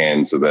as I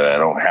can so that I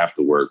don't have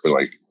to work. But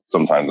like,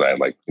 sometimes I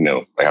like, you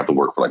know, I have to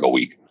work for like a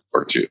week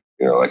or two,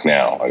 you know, like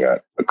now I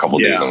got a couple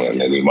days I'm going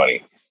to need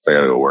money. So I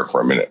got to go work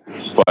for a minute.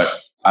 But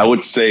I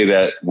would say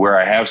that where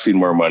I have seen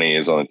more money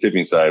is on the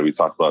tipping side. We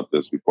talked about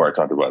this before. I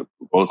talked about it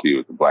for both of you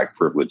with the black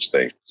privilege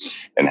thing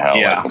and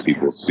how like, when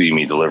people see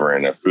me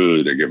delivering their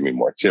food, they're giving me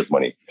more tip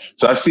money.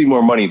 So I've seen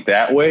more money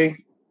that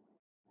way.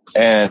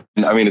 And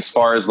I mean, as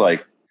far as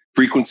like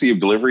frequency of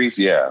deliveries,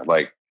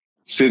 like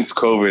since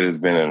COVID has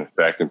been in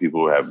effect and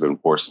people have been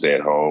forced to stay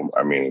at home,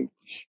 I mean,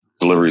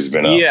 delivery's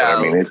been up. Yeah. But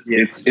I mean,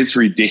 it's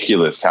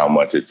ridiculous how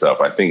much it's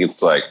up. I think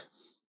it's like,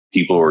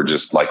 people were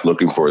just like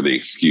looking for the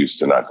excuse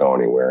to not go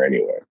anywhere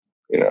anyway,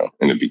 you know,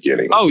 in the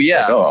beginning. Oh,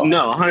 yeah. Like,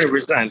 no,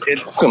 100%.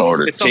 It's going to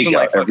order takeout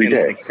like every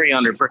day. Like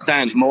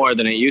 300% more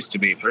than it used to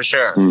be, for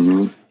sure.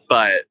 Mm-hmm.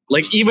 But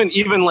like,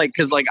 even like,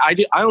 cause like I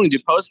only do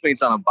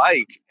Postmates on a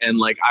bike, and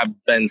like, I've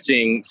been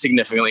seeing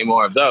significantly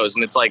more of those.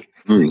 And it's like,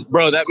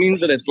 bro, that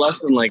means that it's less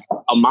than like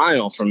a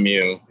mile from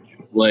you.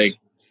 Like,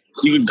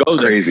 you could go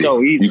there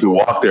so easy. You could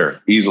walk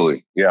there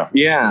easily. Yeah.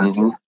 Yeah.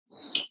 Mm-hmm.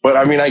 But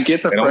I mean, I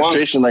get the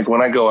frustration. Like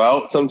when I go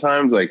out,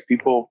 sometimes like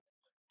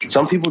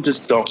some people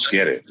just don't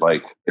get it.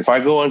 Like if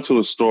I go into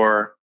a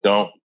store,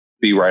 don't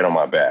be right on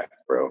my back,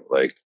 bro.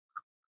 Like,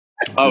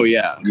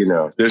 you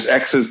know, there's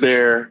X's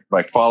there.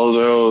 Like follow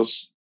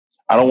those.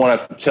 I don't want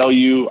to tell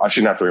you. I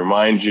shouldn't have to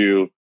remind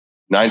you.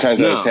 9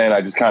 times out of 10, I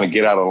just kind of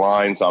get out of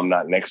line, so I'm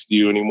not next to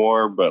you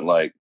anymore. But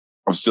like,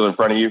 I'm still in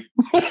front of you.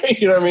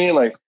 You know what I mean?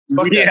 Like,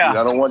 fuck that, dude.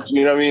 I don't want you.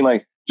 You know what I mean?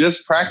 Like.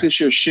 Just practice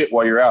your shit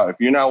while you're out. If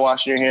you're not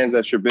washing your hands,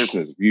 that's your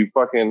business. If you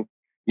fucking,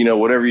 you know,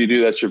 whatever you do,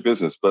 that's your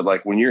business. But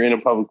like when you're in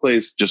a public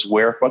place, just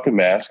wear a fucking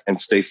mask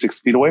and stay 6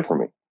 feet away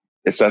from me.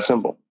 It's that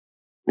simple,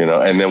 you know,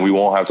 and then we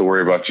won't have to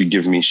worry about you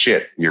giving me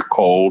shit. You're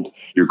cold,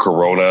 you're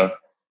corona,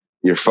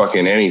 you're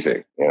fucking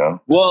anything, you know?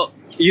 Well,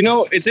 you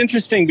know, it's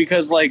interesting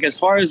because like, as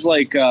far as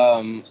like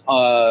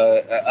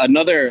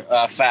another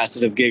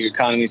facet of gig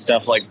economy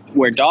stuff, like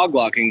where dog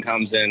walking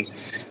comes in,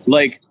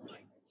 like,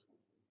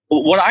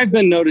 what I've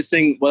been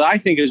noticing, what I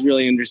think is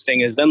really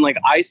interesting is then like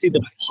I see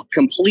the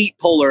complete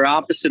polar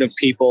opposite of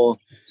people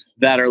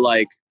that are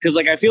like, because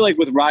like I feel like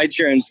with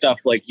rideshare and stuff,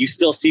 like you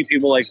still see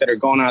people like that are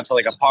going out to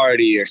like a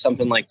party or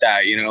something like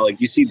that, you know,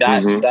 like you see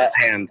that that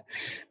hand.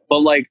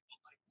 But like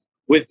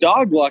with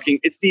dog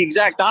walking, it's the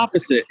exact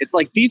opposite. It's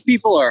like these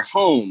people are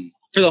home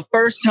for the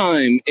first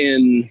time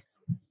in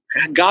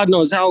God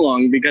knows how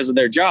long because of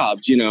their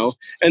jobs, you know,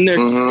 and they're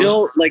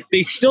still like,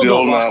 they still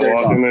don't walk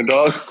their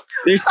dog.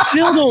 They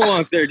still don't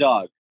walk their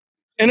dog.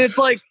 And it's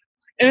like,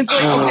 okay,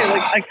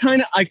 like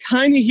I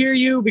kind of hear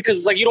you because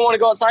it's like, you don't want to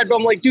go outside, but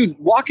I'm like, dude,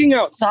 walking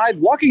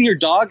your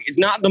dog is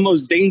not the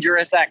most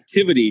dangerous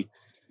activity.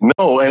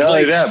 No, and not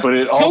only that, but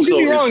it also... Don't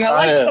get me wrong,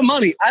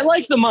 I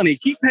like the money.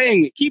 Keep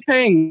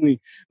paying me.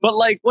 But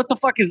like, what the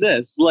fuck is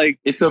this? Like,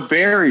 it's a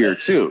barrier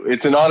too.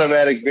 It's an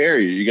automatic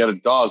barrier. You got a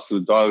dog, so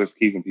the dog is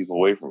keeping people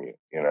away from you,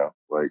 you know?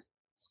 Like,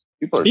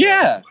 people are...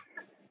 Yeah.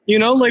 You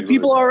know, like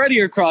people already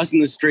are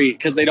crossing the street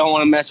because they don't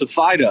want to mess with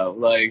Fido.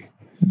 Like...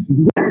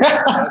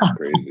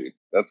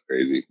 That's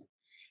crazy.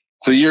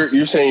 So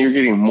you're saying you're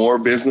getting more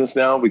business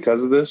now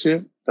because of this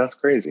shit? That's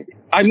crazy.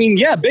 I mean,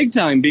 yeah, big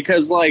time.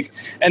 Because like,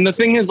 and the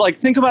thing is like,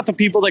 think about the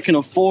people that can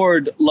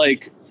afford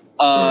like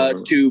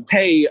to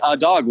pay a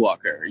dog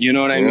walker. You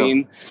know what I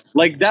mean?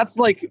 Like that's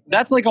like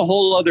a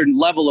whole other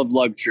level of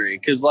luxury.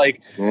 Cause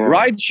like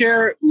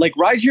rideshare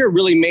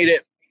really made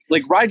it,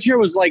 like rideshare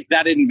was like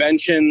that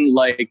invention,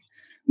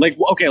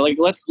 okay, like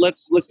let's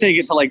take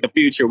it to like the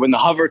future when the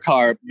hover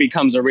car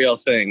becomes a real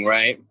thing,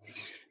 right?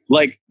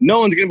 Like no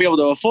one's going to be able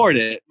to afford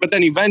it, but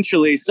then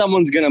eventually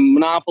someone's going to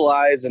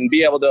monopolize and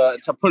be able to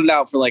put it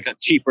out for like a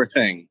cheaper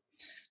thing.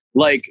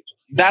 Like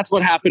that's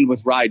what happened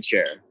with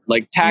rideshare.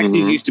 Like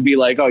taxis used to be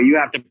like, oh, you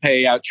have to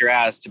pay out your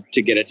ass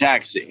to get a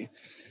taxi.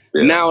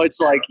 Yeah. Now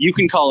it's like you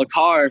can call a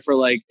car for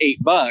like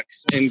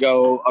 $8 and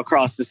go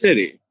across the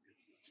city.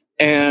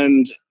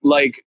 And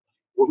like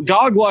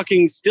dog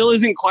walking still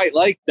isn't quite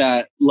like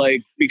that,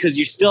 like because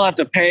you still have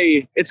to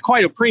pay. It's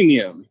quite a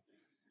premium.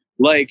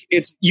 Like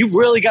you've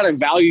really got to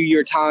value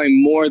your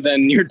time more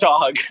than your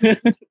dog. I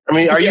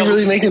mean, are you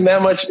really making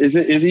that much? Is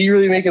he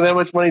really making that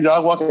much money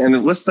dog walking?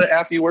 And what's the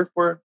app you work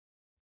for?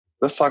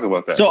 Let's talk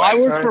about that. So I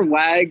work for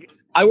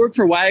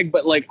WAG.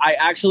 But like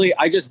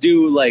I just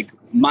do like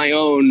my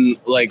own,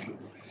 like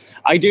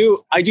I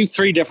do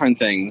 3 different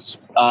things,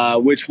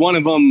 which one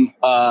of them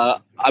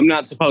I'm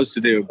not supposed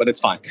to do, but it's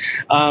fine.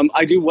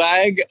 I do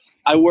WAG.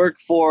 I work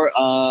for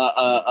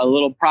a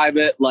little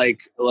private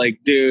like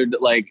dude,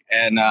 like,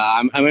 and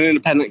I'm an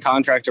independent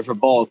contractor for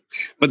both.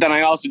 But then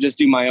I also just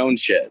do my own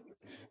shit,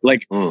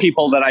 like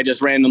people that I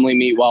just randomly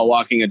meet while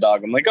walking a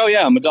dog. I'm like, oh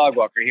yeah, I'm a dog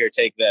walker. Here,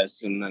 take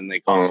this, and then they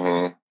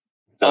call me.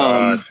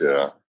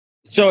 Gotcha.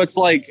 So it's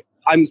like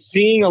I'm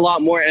seeing a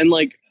lot more, and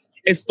like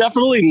it's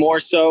definitely more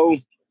so.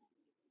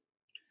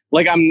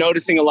 Like I'm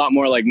noticing a lot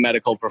more like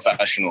medical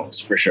professionals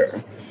for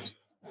sure.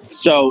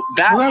 So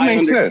that I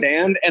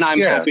understand, and I'm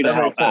happy to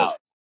help out.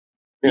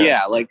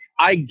 Yeah, like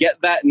I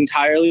get that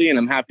entirely, and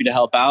I'm happy to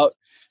help out.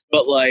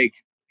 But like,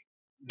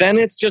 then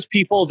it's just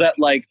people that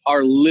like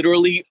are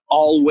literally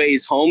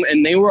always home,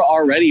 and they were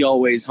already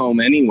always home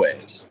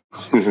anyways.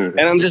 And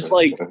I'm just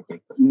like,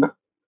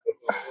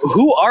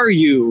 who are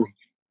you?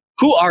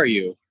 Who are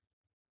you?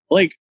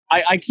 Like,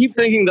 I keep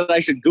thinking that I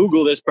should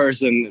Google this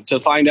person to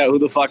find out who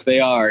the fuck they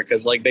are.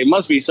 Because, like, they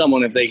must be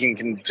someone if they can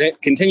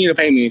continue to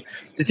pay me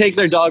to take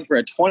their dog for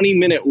a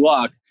 20-minute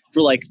walk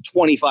for, like,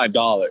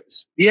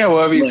 $25. Yeah,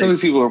 well, I mean, some of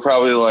these people are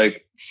probably,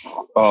 like,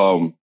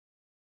 what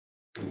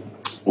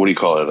do you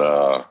call it?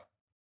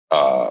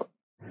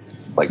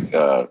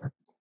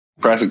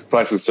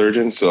 Plastic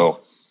surgeons. So,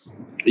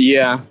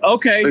 yeah,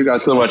 okay. They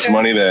got so much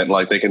money that,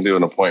 like, they can do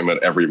an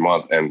appointment every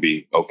month and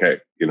be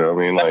okay. You know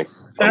what I mean? Like,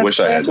 I wish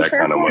I had that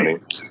kind of money.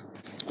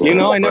 You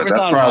know, I never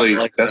thought about it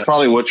like that's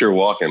probably what you're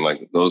walking,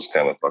 like those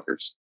kind of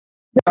fuckers.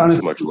 Yeah,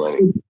 honestly, much money.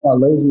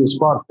 Lazy as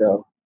fuck,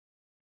 though.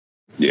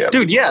 Yeah,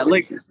 dude. Yeah,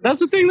 like that's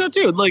the thing, though,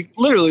 too. Like,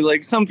 literally,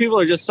 like some people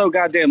are just so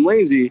goddamn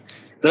lazy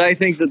that I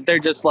think that they're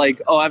just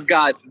like, oh, I've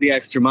got the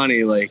extra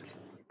money. Like,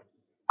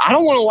 I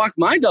don't want to walk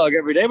my dog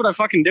every day, but I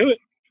fucking do it.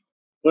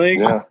 Like,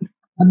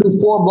 I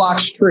do 4 block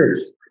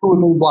strips, 2 or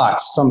 3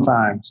 blocks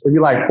sometimes. It'd be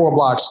like 4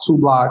 blocks, 2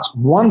 blocks,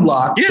 1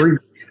 block, 3,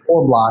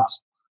 4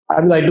 blocks.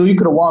 I'd be like, dude, you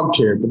could have walked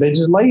here, but they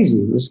just lazy.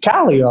 It's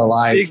Cali, yo.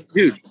 Like,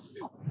 dude.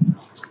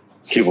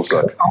 People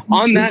suck.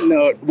 On that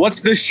note,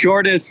 what's the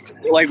shortest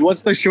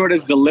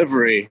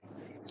delivery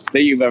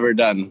that you've ever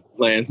done,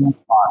 Lance?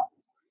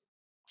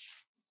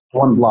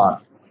 1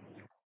 block.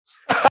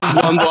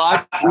 1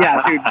 block?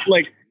 Yeah, dude.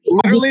 Like,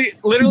 literally,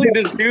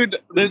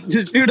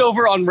 this dude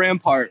over on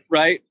Rampart,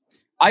 right?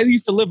 I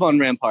used to live on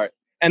Rampart,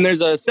 and there's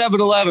a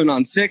 7-Eleven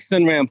on 6th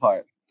and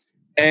Rampart,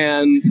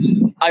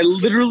 and I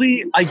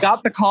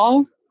got the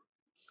call.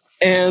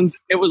 And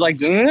it was like,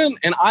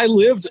 and I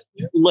lived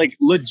like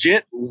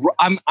legit.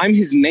 I'm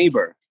his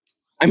neighbor.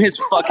 I'm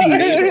his fucking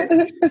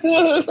neighbor.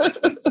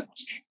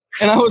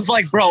 And I was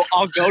like, bro,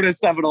 I'll go to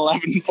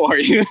 7-Eleven for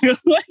you.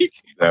 Like,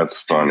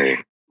 that's funny.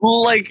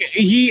 Like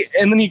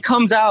and then he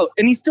comes out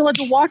and he still had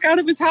to walk out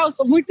of his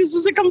house. I'm like, this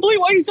was a complete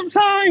waste of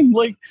time.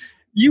 Like,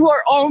 you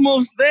are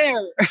almost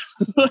there.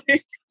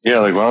 Like, yeah,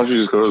 like why don't you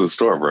just go to the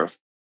store, bro?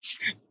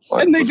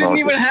 Like, and they didn't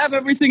even have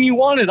everything you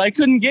wanted. I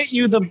couldn't get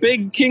you the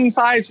big king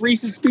size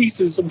Reese's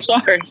Pieces. I'm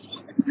sorry.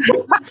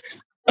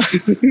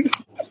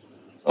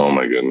 Oh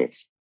my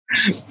goodness.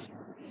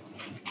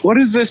 What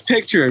is this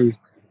picture?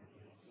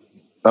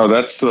 Oh,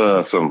 that's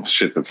some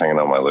shit that's hanging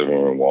on my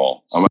living room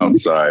wall. I'm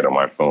outside on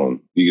my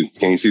phone.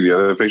 Can you see the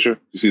other picture?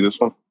 You see this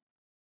one?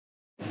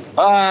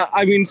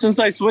 I mean, since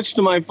I switched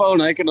to my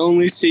phone, I can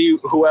only see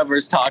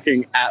whoever's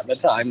talking at the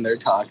time they're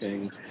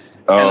talking.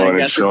 Oh, and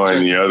it's showing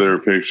the other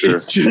picture.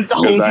 It's just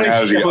only I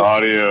have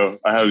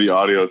the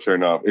audio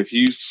turned off. If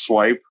you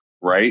swipe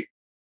right,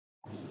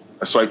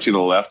 I swipe to the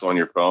left on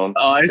your phone.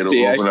 Oh, it'll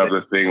open up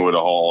the thing with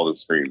all the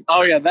screen.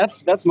 Oh yeah,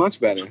 that's much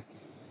better.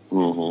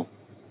 Mm-hmm.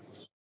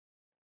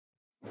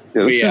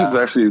 Yeah, this shit is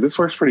actually, this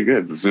works pretty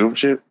good. The Zoom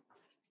shit.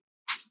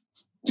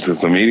 Because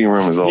the meeting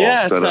room is all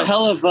set up.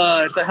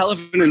 It's a hell of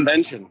an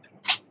invention.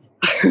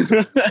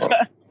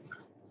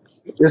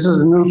 This is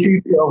the new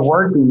future of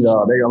working,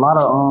 y'all. A lot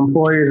of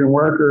employees and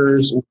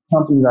workers and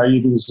companies are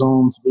using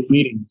Zoom to do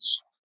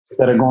meetings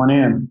instead of going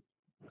in.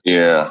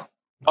 Yeah.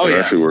 Oh, it yeah.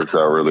 actually works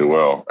out really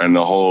well. And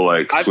the whole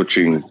like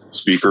switching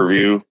speaker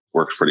view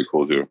works pretty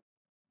cool too.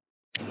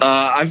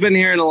 I've been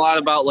hearing a lot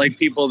about like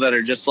people that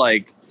are just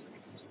like,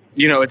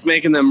 you know, it's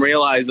making them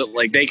realize that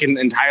like they can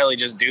entirely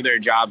just do their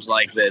jobs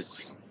like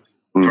this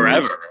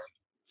forever.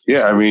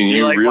 Yeah, I mean,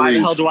 you're like, really... why the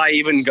hell do I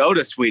even go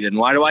to Sweden?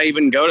 Why do I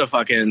even go to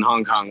fucking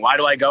Hong Kong? Why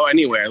do I go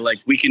anywhere? Like,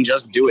 we can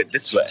just do it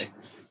this way.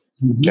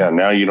 Yeah,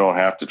 now you don't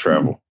have to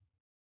travel.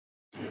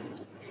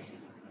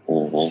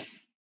 It's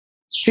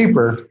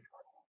cheaper.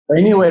 But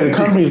anyway, the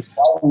company's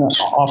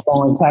off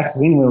on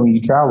taxes anyway when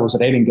you travel, so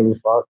they didn't give a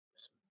fuck.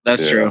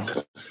 That's true.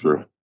 That's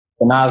true.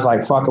 And now it's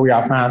like, fuck it, we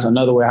gotta find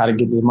another way how to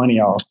get this money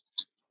off.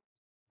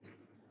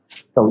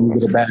 So we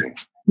get it back.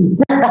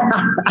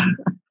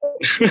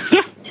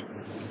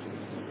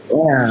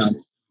 Yeah.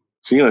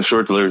 Speaking of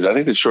short deliveries, I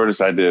think the shortest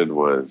I did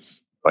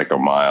was like a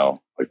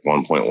mile, like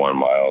 1.1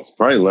 miles.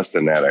 Probably less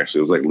than that, actually.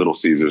 It was like Little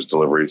Caesars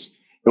deliveries.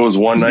 It was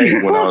one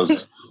night when I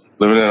was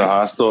living in a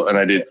hostel and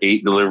I did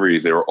 8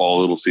 deliveries. They were all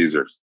Little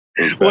Caesars.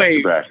 It was back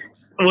to back.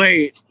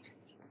 Wait.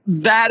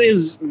 That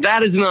is an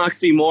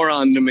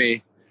oxymoron to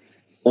me.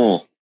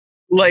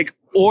 Like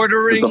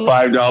ordering the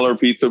 $5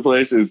 pizza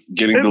place is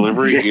getting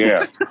delivery.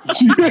 Yeah.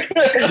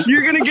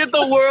 You're gonna get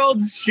the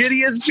world's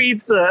shittiest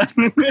pizza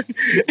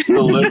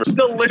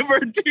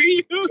delivered to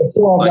you.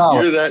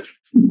 Like you're that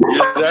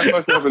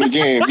fucked up in the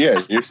game.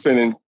 Yeah, you're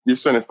spending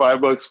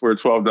 $5 for a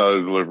 $12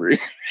 delivery.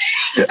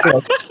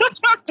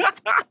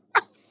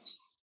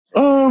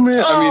 Oh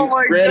man! I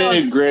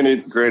mean,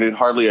 granted,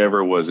 hardly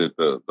ever was it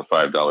the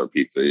 $5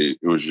 pizza. It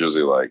was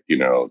usually like, you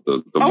know,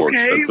 the more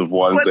expensive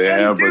ones they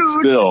have, but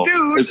still,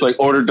 it's like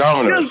order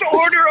Domino's. Just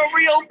order a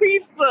real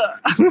pizza.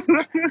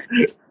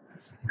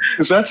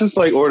 Because that's just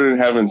like ordering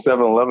having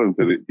 7-Eleven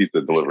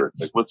pizza delivered.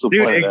 Like, what's the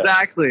point of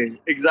that?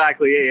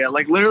 Exactly. Yeah.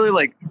 Like literally,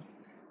 like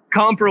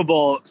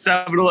comparable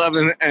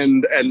 7-Eleven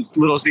and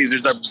Little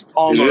Caesars are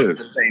almost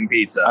the same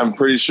pizza. I'm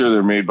pretty sure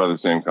they're made by the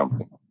same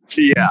company.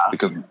 Yeah.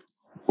 Because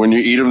when you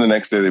eat them the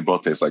next day, they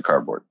both taste like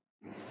cardboard.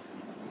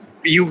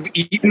 You've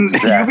eaten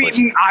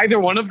either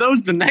one of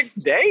those the next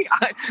day?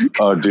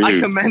 Dude. I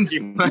commend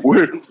you.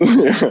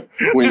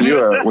 when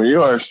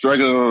you are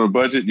struggling on a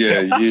budget,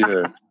 yeah.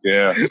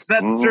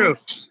 That's true.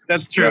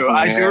 That's true. Definitely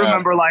I do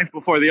remember life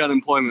before the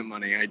unemployment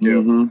money. I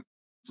do.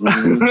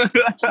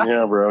 Mm-hmm.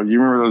 Yeah, bro. You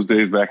remember those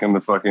days back in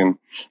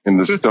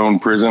the stone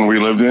prison we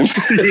lived in?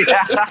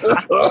 Yeah.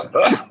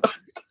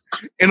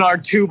 In our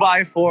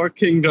 2x4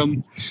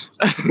 kingdom.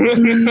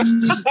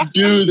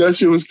 Dude, that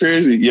shit was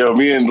crazy. Yo,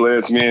 me and him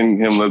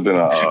lived in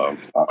an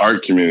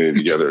art community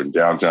together in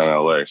downtown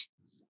LA.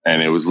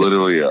 And it was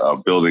literally a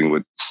building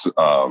with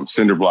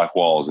cinder block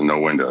walls and no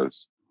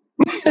windows.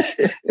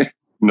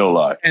 No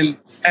lie.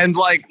 And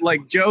like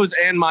Joe's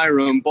and my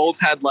room both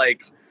had like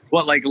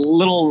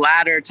little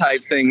ladder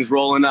type things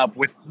rolling up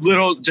with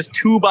little just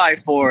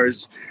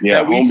 2x4s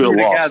that we threw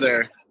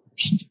together.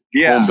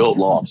 Yeah. Home-built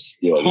lofts.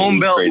 Yeah,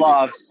 home-built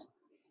lofts.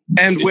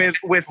 And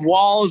with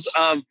walls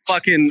of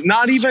fucking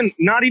not even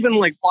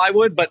like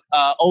plywood, but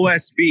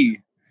OSB.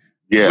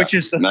 Yeah. Which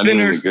is the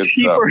thinner,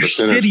 cheaper,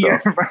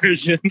 shittier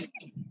version.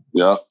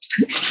 Yeah.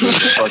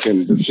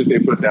 Fucking the shit they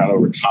put down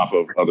over top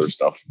of other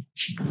stuff.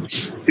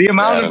 The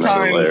amount of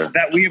times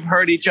that we've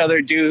heard each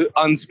other do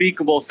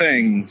unspeakable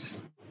things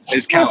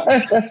is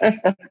counting.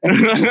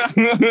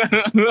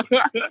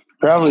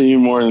 Probably you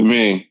more than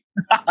me.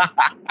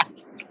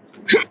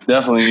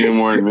 Definitely you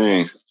more than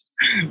me.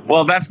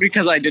 Well, that's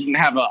because I didn't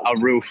have a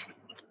roof.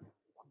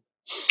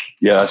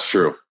 Yeah, that's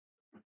true.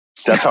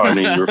 That's how I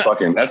knew you were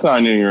fucking. That's how I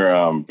knew you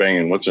were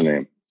banging. What's her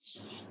name?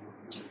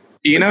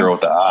 Ina? The girl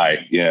with the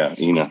eye. Yeah,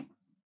 Ina.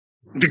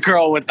 The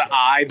girl with the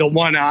eye, the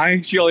one eye.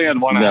 She only had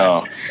one eye.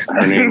 No,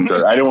 her name.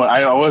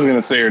 I wasn't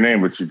gonna say her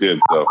name, but you did.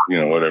 So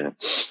whatever.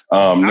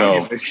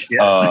 No.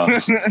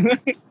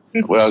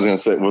 What I was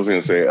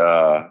gonna say.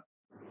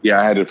 Yeah,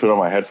 I had to put on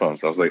my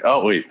headphones. I was like,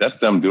 oh wait, that's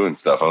them doing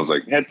stuff. I was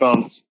like,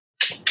 headphones.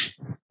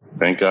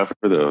 Thank God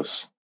for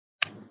those.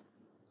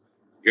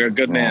 You're a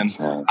good man.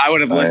 I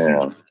would have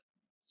listened.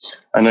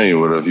 I know you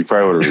would have. You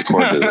probably would have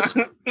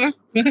recorded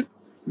it.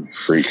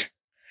 Freak.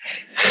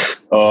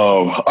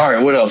 All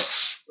right, what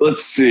else?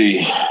 Let's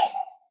see.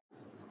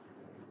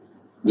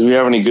 Do we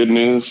have any good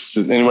news?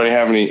 Does anybody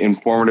have any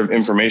informative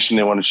information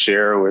they want to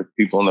share with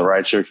people in the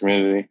rideshare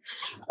community?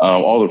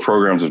 All the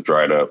programs have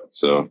dried up,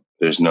 so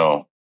there's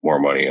no more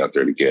money out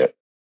there to get.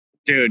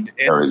 Dude,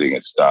 everything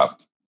is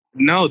stopped.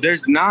 No,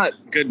 there's not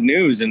good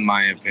news in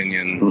my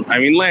opinion. I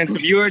mean, Lance,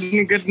 have you heard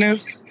any good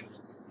news?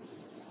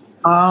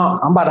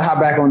 I'm about to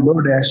hop back on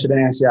DoorDash today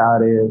and see how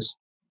it is.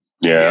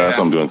 Yeah, that's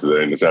what I'm doing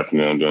today. This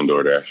afternoon, I'm doing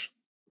DoorDash.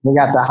 They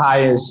got the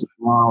highest,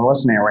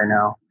 what's the name right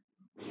now?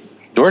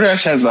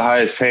 DoorDash has the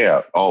highest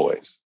payout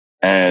always.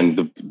 And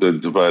but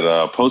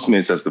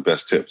Postmates has the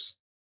best tips.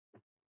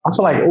 I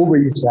feel like Uber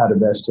used to have the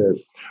best tip.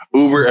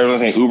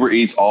 Uber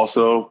Eats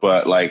also,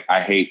 but like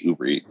I hate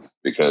Uber Eats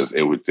because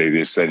they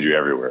just send you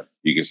everywhere.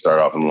 You can start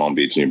off in Long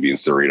Beach and you'd be in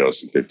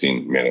Cerritos in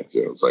 15 minutes.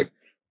 It was like,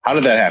 how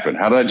did that happen?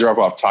 How did I drop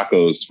off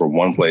tacos from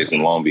one place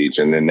in Long Beach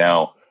and then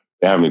now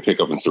they have me pick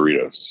up in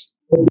Cerritos?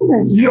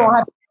 You don't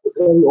have to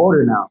every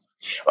order now.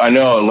 I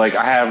know. Like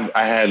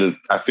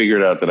I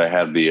figured out that I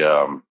had the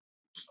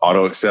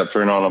auto accept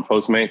turned on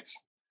Postmates,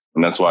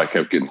 and that's why I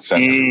kept getting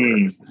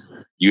sent.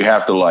 You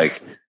have to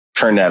like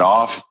turn that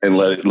off and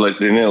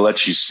and it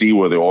lets you see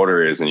where the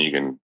order is, and you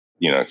can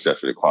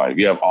accept or decline. If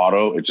you have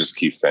auto, it just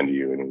keeps sending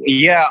you anyway.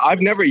 Yeah,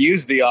 I've never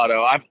used the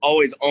auto. I've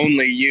always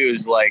only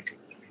used like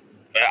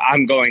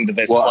I'm going to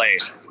this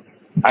place.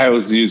 I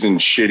was using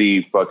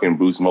shitty fucking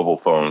Boost mobile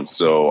phones,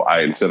 so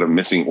instead of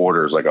missing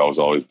orders like I was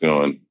always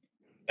doing.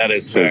 That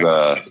is fair.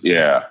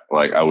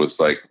 Like I was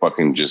like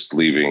fucking just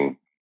leaving,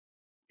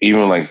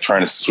 even like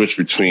trying to switch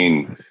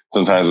between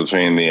the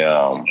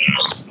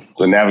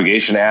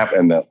navigation app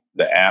and the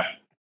app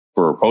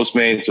for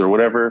Postmates or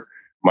whatever.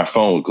 My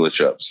phone would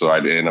glitch up, so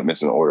I'd end up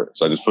missing an order.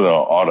 So I just put it on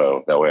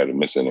auto. That way I didn't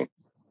miss any.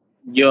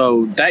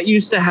 Yo, that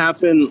used to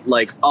happen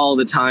like all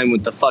the time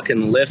with the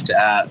fucking Lyft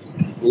app.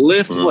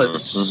 Lyft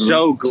was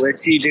so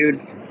glitchy, dude.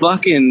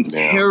 Fucking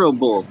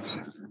terrible.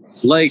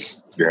 Like,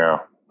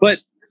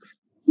 but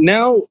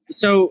now,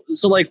 so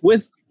like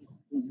with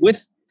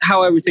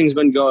how everything's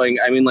been going,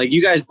 I mean, like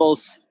you guys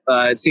both,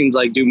 it seems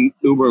like do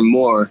Uber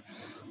more.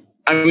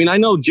 I mean, I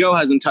know Joe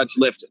hasn't touched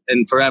Lyft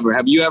in forever.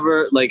 Have you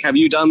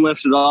done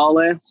Lyft at all,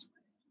 Lance?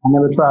 I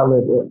never tried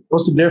Lyft.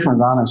 What's the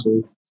difference,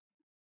 honestly?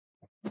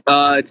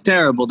 It's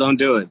terrible. Don't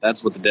do it.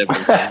 That's what the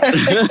difference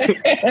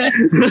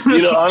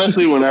is.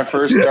 Honestly, when I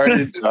first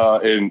started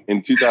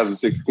in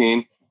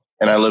 2016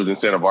 and I lived in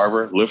Santa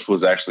Barbara, Lyft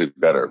was actually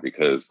better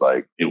because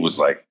like it was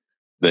like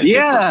the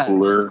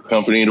cooler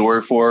company to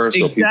work for.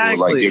 So people would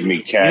like give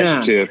me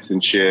cash tips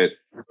and shit.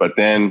 But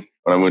then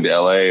when I moved to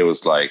LA, it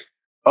was like,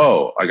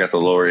 oh, I got the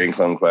lower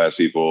income class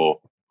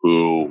people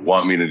who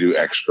want me to do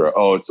extra.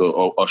 Oh, it's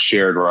a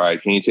shared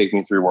ride. Can you take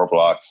me 3 more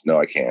blocks? No,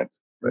 I can't.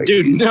 Like,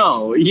 dude,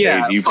 no.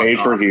 Yeah. You paid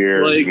for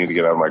here. Like, you need to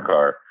get out of my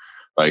car.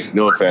 Like,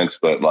 no offense,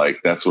 but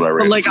like, that's what I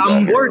read. Like,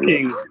 I'm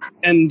working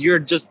and you're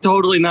just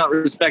totally not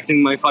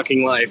respecting my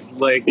fucking life.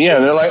 Like, yeah,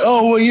 they're like,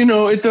 oh,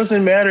 well, it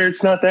doesn't matter.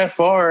 It's not that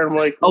far. I'm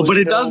like, oh, but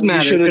it does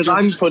matter because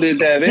I'm put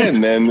that in.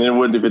 Then it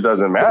wouldn't if it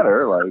doesn't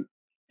matter. Like,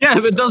 yeah,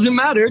 if it doesn't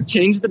matter,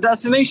 change the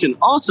destination.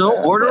 Also,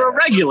 order a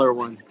regular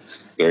one.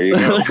 There you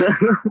go.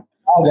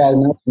 I got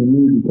enough for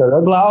me because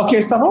I'm like,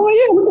 okay, stop. Oh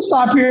yeah, we can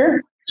stop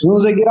here. As soon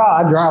as they get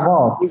out, I drive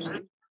off.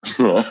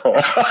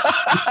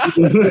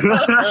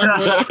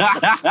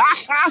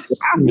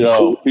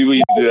 People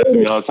used to do that to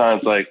me all the time.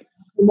 It's like,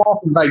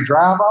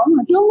 drive off. I'm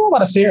like, you don't know about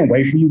to sit here and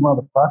wait for you,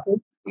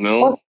 motherfucker.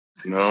 No.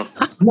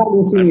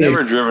 I've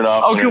never driven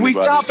off. Oh, can we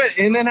stop at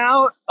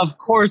In-N-Out? Of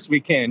course we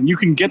can. You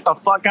can get the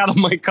fuck out of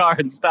my car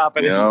and stop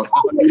it. Yeah.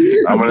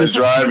 I'm gonna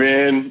drive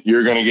in.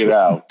 You're gonna get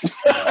out.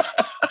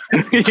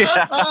 I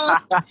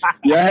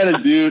had a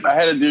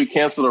dude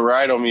cancel a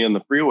ride on me on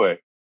the freeway,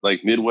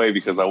 like midway,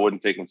 because I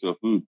wouldn't take him to a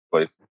food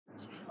place.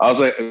 I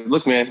was like,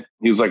 look, man.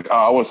 He was like, oh,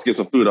 I want to get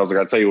some food. I was like,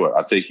 I'll tell you what,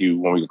 I'll take you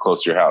when we get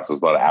close to your house. It was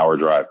about an hour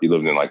drive. He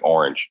lived in like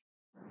Orange,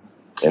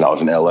 and I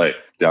was in LA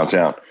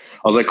downtown.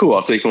 I was like, cool,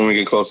 I'll take you when we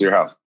get close to your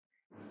house.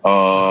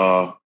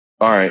 All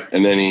right.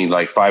 And then he,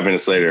 like 5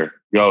 minutes later,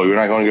 yo, you're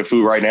not going to get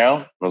food right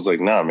now? I was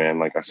like, nah, man.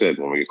 Like I said,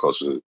 when we get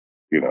closer to,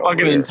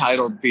 fucking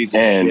entitled piece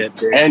of shit,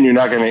 dude. And you're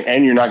not gonna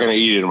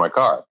eat it in my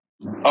car.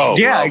 Oh,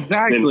 yeah, well,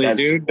 exactly,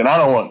 dude. Then I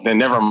don't want. Then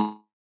never.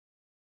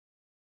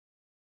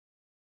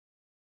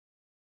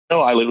 No,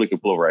 I literally could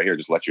pull over right here,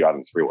 just let you out on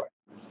this freeway.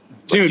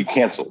 Dude, you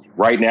canceled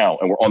right now,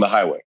 and we're on the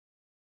highway.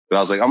 And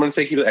I was like, I'm gonna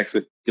take you to the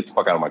exit. Get the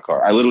fuck out of my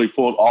car. I literally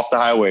pulled off the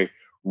highway,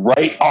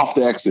 right off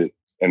the exit,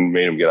 and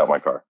made him get out of my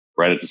car,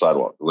 right at the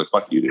sidewalk. I was like,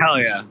 fuck you, dude.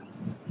 Hell yeah.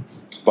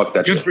 Fuck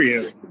that. Good shit. For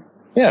you.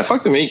 Yeah,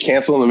 fuck the me.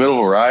 Cancel in the middle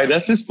of a ride.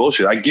 That's just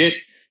bullshit. I get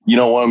you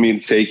don't want me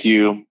to take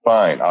you.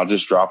 Fine, I'll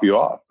just drop you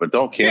off. But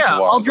don't cancel.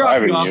 Yeah, I'll drop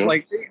you off.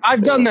 Like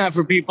I've done that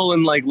for people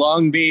in like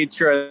Long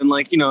Beach or in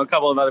like a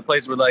couple of other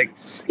places where like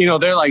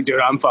they're like, dude,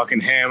 I'm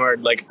fucking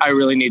hammered. Like I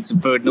really need some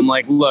food. And I'm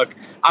like, look,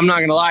 I'm not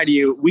gonna lie to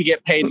you. We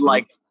get paid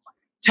like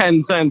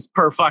 10 cents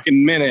per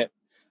fucking minute.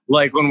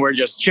 Like when we're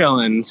just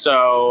chilling.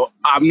 So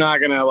I'm not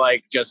going to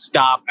like just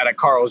stop at a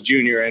Carl's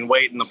Jr. and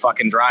wait in the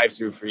fucking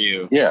drive-thru for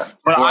you. Yeah.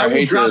 But I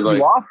will drop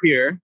you off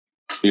here.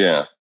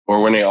 Yeah.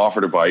 Or when they offer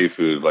to buy you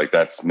food, like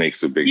that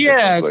makes a big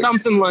difference. Like,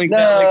 something like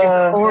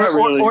that.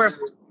 Like, or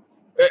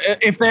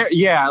if they're,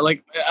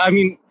 like, I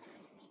mean,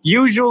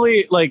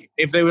 usually like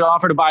if they would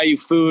offer to buy you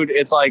food,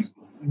 it's like,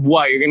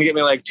 what? You're going to get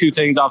me like 2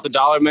 things off the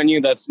dollar menu?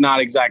 That's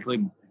not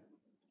exactly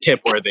tip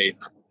worthy.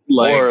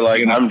 Like, or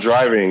like I'm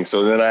driving,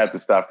 so then I have to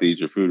stop to eat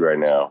your food right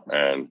now,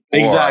 and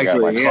exactly, I got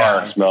my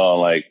car smell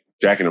like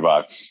Jack in the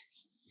Box.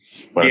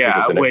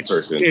 Which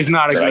is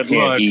not a good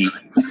look.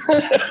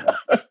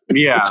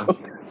 Yeah.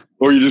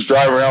 Or you just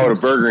drive around with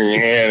a burger in your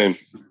hand and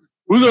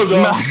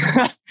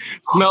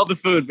smell the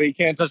food, but you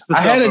can't touch the.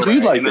 I had a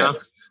dude like that.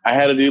 I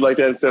had a dude like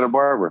that in Santa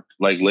Barbara,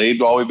 like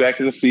laid all the way back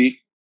in the seat,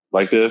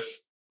 like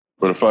this,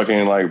 with a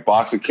fucking like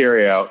box of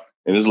carryout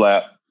in his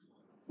lap,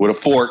 with a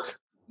fork.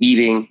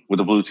 Eating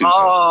with a Bluetooth.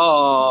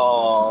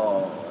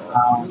 Oh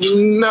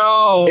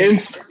no!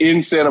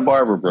 In Santa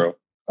Barbara, bro.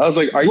 I was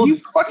like, "Are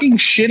you fucking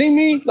shitting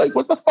me? Like,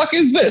 what the fuck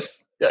is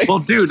this?" Well,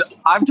 dude,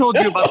 I've told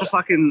you about the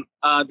fucking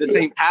the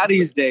St.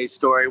 Patty's Day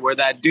story where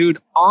that dude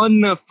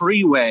on the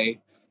freeway,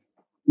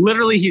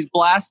 literally, he's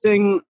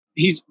blasting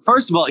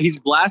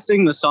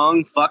the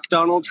song "Fuck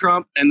Donald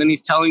Trump," and then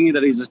he's telling me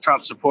that he's a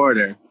Trump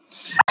supporter.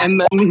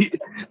 And then,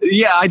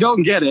 I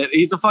don't get it.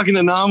 He's a fucking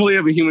anomaly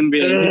of a human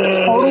being. He's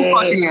a total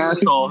fucking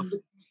asshole.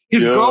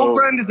 His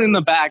girlfriend is in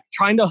the back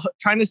trying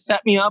to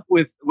set me up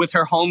with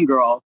her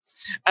homegirl,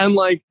 and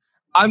like,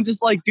 I'm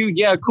just like, dude,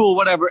 yeah, cool,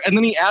 whatever. And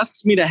then he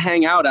asks me to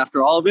hang out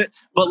after all of it,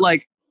 but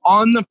like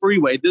on the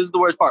freeway, this is the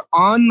worst part.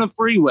 On the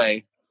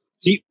freeway,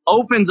 he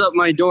opens up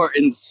my door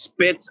and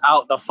spits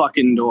out the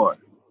fucking door.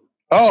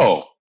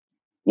 Oh.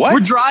 What?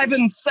 We're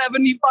driving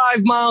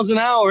 75 miles an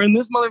hour, and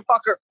this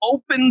motherfucker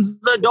opens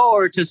the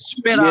door to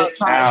spit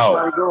outside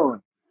my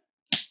door.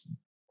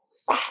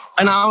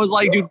 And I was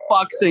like, dude,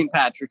 fuck St.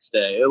 Patrick's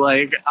Day.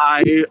 Like,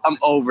 I'm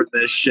over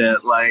this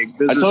shit. Like,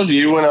 I told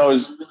you when I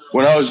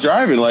was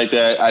driving like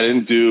that, I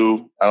don't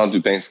do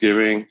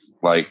Thanksgiving.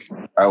 Like,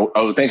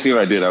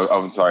 Thanksgiving I did.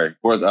 I'm sorry.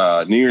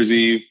 New Year's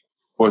Eve,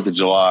 4th of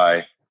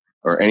July,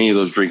 or any of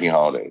those drinking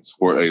holidays.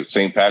 For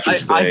St.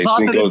 Patrick's Day,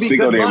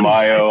 Cinco de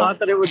Mayo. I thought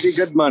that it would be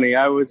good money.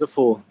 I was a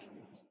fool.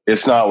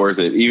 It's not worth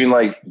it. Even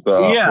like the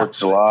 4th of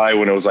July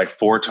when it was like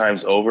 4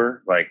 times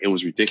over, like it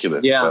was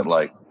ridiculous. Yeah. But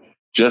like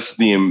just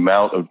the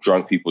amount of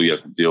drunk people you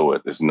have to deal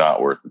with is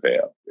not worth the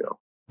payout,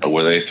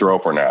 whether they throw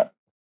up or not.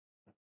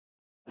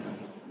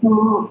 I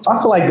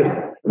feel like,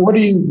 what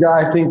do you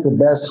guys think the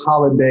best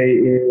holiday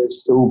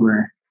is to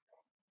Uber?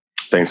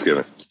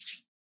 Thanksgiving.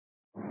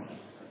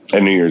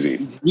 And New Year's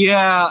Eve.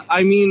 Yeah,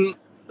 I mean,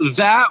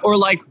 that or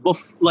like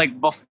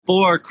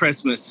before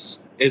Christmas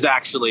is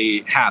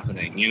actually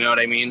happening. You know what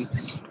I mean?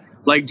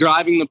 Like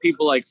driving the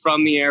people like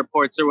from the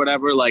airports or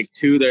whatever, like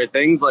to their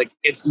things. Like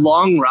it's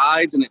long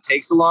rides and it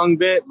takes a long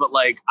bit, but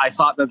like I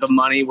thought that the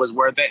money was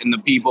worth it and the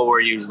people were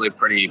usually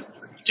pretty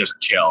just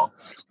chill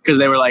because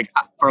they were like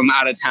from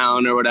out of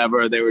town or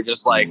whatever. They were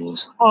just like,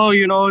 oh,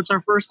 it's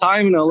our first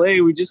time in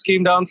LA. We just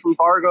came down from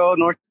Fargo,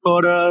 North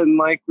Dakota, and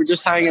like we're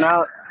just hanging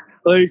out.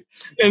 Like,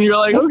 and you're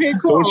like, okay,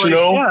 cool. Don't you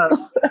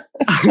know?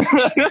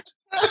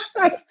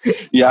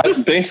 Yeah,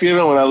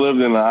 Thanksgiving when I lived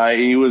in the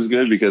IE was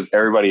good because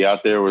everybody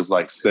out there was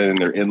like sending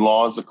their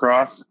in-laws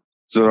across.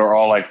 So they're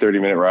all like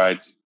 30-minute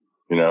rides,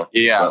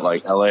 Yeah. But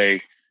like LA,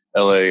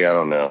 I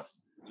don't know.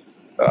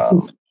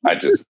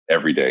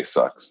 Every day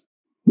sucks.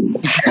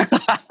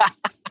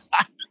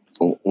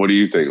 What do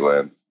you think,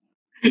 Len?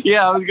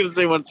 Yeah, I was going to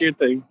say, what's your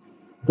thing?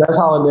 Best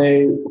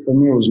holiday for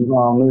me was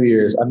New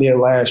Year's. I did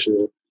last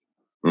year.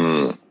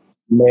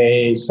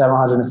 Made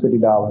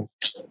 $750.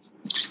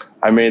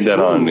 I made that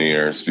on New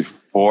Year's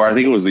before. I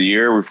think it was the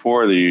year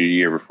before the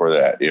year before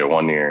that.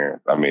 1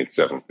 year I made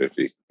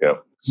 $750.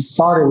 Yep. It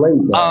started late.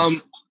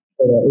 I'm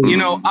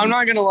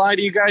not gonna lie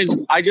to you guys.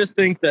 I just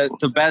think that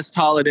the best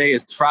holiday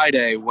is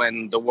Friday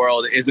when the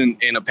world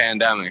isn't in a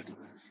pandemic.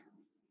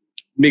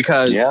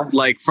 Because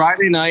like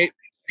Friday night,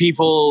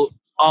 people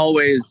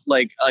always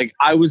like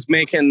I was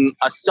making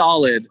a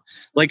solid,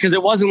 like, because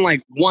it wasn't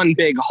like one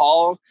big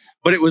haul,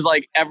 but it was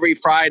like every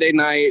Friday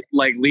night,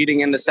 like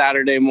leading into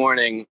Saturday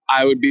morning,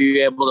 I would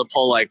be able to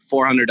pull like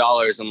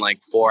 $400 in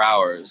like 4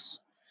 hours.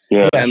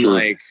 Yeah, and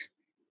like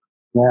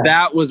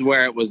that was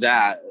where it was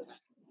at.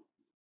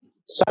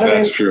 Saturday,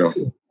 that's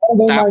true.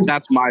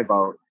 That's my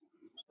vote.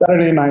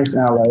 Saturday nights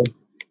in LA.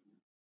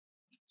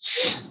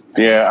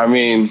 Yeah, I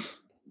mean,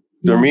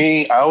 for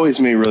me, I always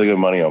made really good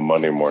money on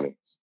Monday mornings.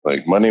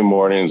 Like Monday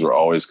mornings were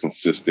always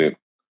consistent.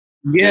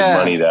 Yeah,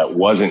 money that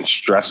wasn't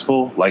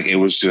stressful. Like it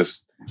was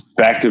just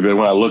back to bed.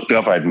 When I looked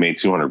up, I'd made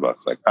 $200.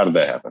 Like, how did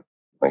that happen?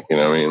 Like, you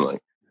know what I mean? Like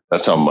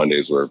that's how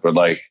Mondays were. But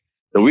like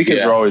the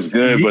weekends are always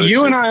good. But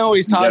you and I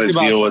always talked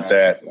about deal with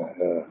that.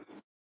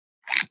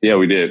 Yeah,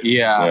 we did.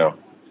 Yeah,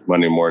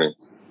 Monday morning.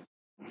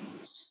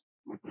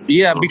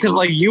 Yeah, because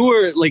like you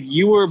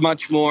were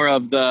much more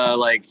of the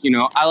like,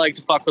 I like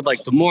to fuck with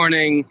like the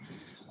morning.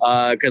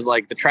 Because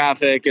like the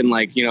traffic and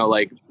like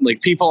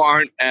like people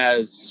aren't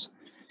as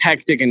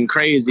hectic and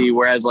crazy,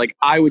 whereas like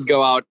I would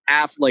go out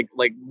after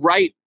like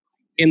right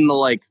in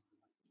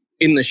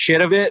the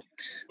shit of it,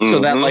 so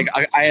that like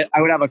I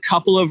would have a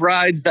couple of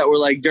rides that were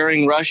like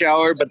during rush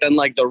hour, but then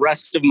like the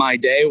rest of my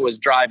day was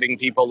driving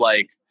people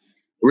like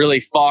really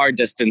far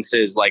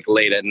distances like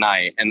late at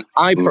night, and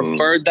I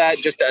preferred that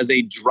just as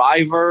a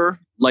driver,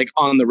 like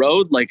on the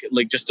road, like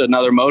just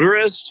another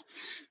motorist.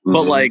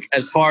 But like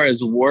as far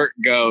as work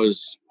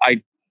goes,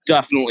 I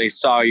definitely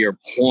saw your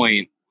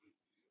point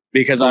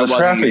because I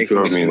wasn't making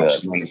as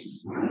much money.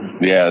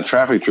 Yeah, the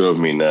traffic drove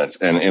me nuts,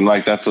 and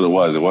like that's what it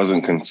was. It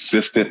wasn't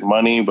consistent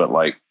money, but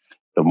like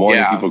the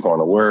morning people going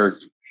to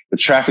work, the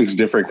traffic's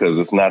different because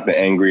it's not the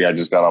angry. I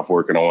just got off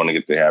work and I want to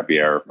get the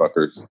happy hour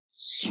fuckers.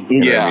 You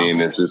know what I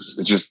mean? It's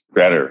just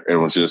better. It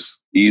was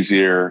just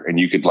easier, and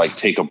you could like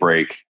take a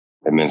break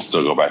and then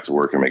still go back to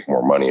work and make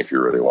more money if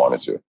you really wanted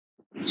to.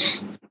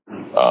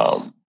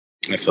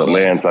 So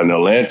Lance, I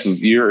know Lance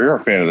you're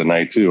a fan of the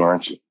night too,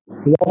 aren't you?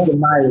 Love the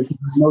night.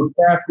 No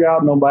traffic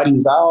out,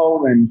 nobody's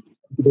out, and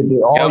you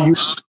did all a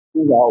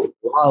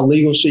lot of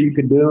legal shit you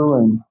could do,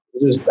 and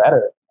it's just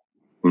better.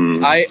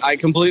 I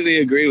completely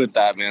agree with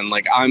that, man.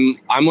 Like I'm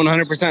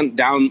 100%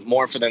 down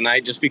more for the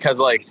night just because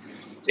like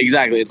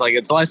exactly it's like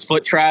it's less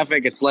foot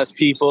traffic, it's less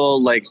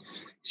people. Like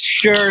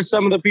sure,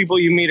 some of the people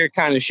you meet are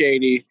kind of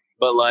shady,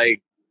 but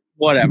like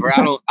whatever.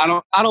 I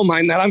don't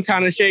mind that. I'm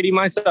kind of shady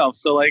myself,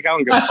 so like I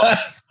don't give a fuck.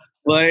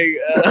 Like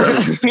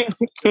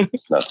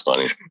that's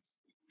funny.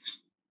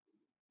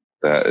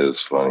 That is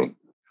funny.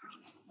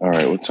 All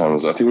right, what time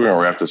is it? I think we're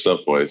gonna wrap this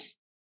up, boys.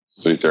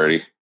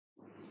 3:30.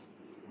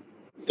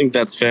 I think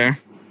that's fair.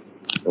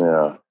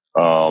 Yeah.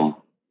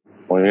 Well,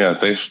 yeah.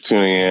 Thanks for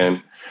tuning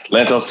in,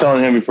 Lance. I was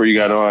telling him before you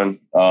got on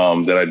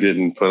that I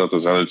didn't put up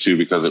those other two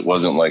because it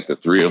wasn't like the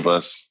three of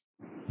us,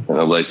 and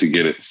I'd like to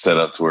get it set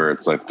up to where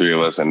it's like three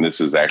of us, and this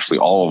is actually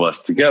all of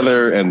us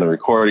together, and the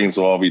recordings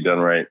will all be done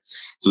right.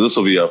 So this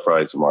will be up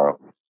probably tomorrow,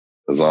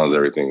 as long as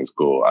everything is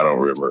cool. I don't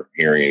remember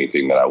hearing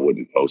anything that I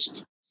wouldn't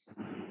post.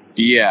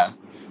 Yeah.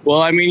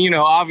 Well, I mean, you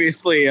know,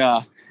 obviously,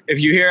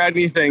 if you hear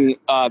anything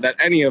that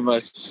any of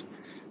us,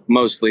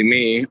 mostly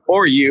me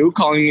or you,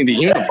 calling me the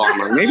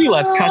Unabomber, maybe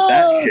let's cut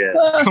that shit.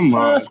 Come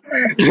on.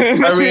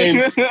 I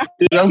mean,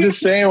 dude, I'm just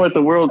saying what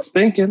the world's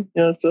thinking.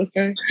 You know, it's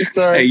okay. It's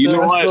all right. Hey, you know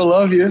what? I still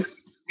love you.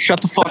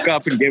 Shut the fuck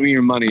up and give me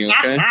your money,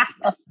 okay?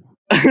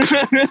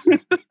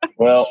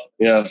 Well,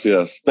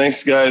 yes.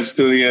 Thanks, guys, for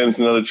tuning in. It's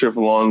another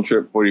Triple on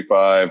Trip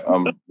 45.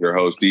 I'm your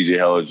host, DJ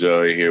Hello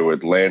Joey, here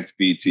with Lance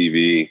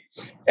BTV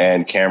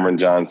and Cameron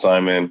John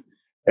Simon.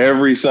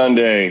 Every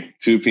Sunday,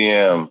 2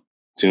 p.m.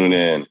 Tune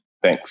in.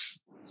 Thanks.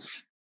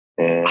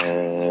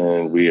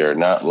 And we are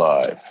not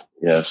live.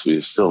 Yes, we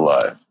are still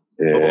live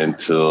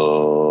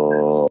until